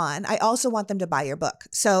back on, I also want them to buy your book.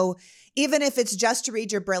 So even if it's just to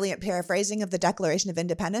read your brilliant paraphrasing of the Declaration of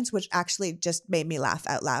Independence, which actually just made me laugh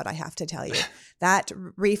out loud, I have to tell you, that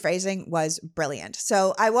rephrasing was brilliant.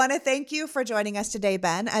 So I want to thank you for joining us today,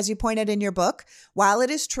 Ben. As you pointed in your book, while it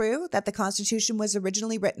is true that the Constitution was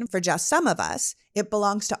originally written for just some of us, it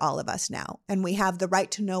belongs to all of us now. And we have the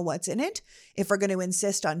right to know what's in it if we're going to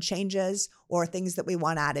insist on changes or things that we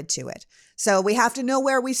want added to it. So we have to know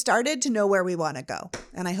where we started to know where we want to go.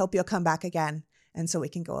 And I hope you'll come back again, and so we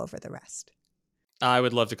can go over the rest. I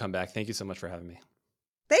would love to come back. Thank you so much for having me.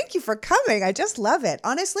 Thank you for coming. I just love it.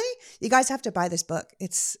 Honestly, you guys have to buy this book.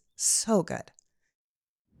 It's so good.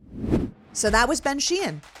 So that was Ben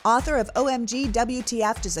Sheehan, author of OMG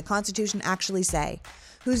WTF Does the Constitution Actually Say?,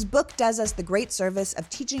 whose book does us the great service of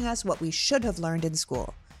teaching us what we should have learned in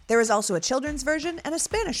school. There is also a children's version and a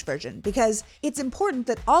Spanish version because it's important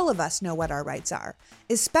that all of us know what our rights are,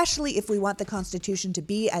 especially if we want the Constitution to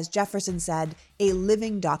be, as Jefferson said, a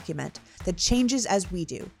living document that changes as we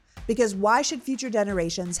do. Because why should future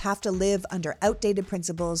generations have to live under outdated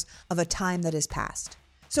principles of a time that is past?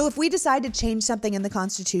 So if we decide to change something in the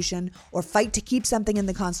Constitution or fight to keep something in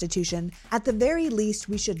the Constitution, at the very least,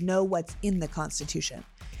 we should know what's in the Constitution.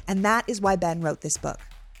 And that is why Ben wrote this book.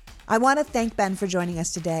 I want to thank Ben for joining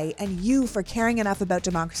us today and you for caring enough about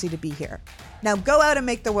democracy to be here. Now go out and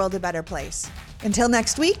make the world a better place. Until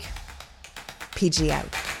next week, PG out.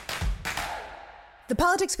 The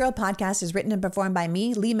Politics Girl podcast is written and performed by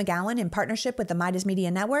me, Lee McGowan, in partnership with the Midas Media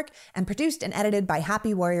Network, and produced and edited by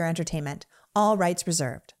Happy Warrior Entertainment. All rights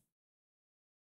reserved.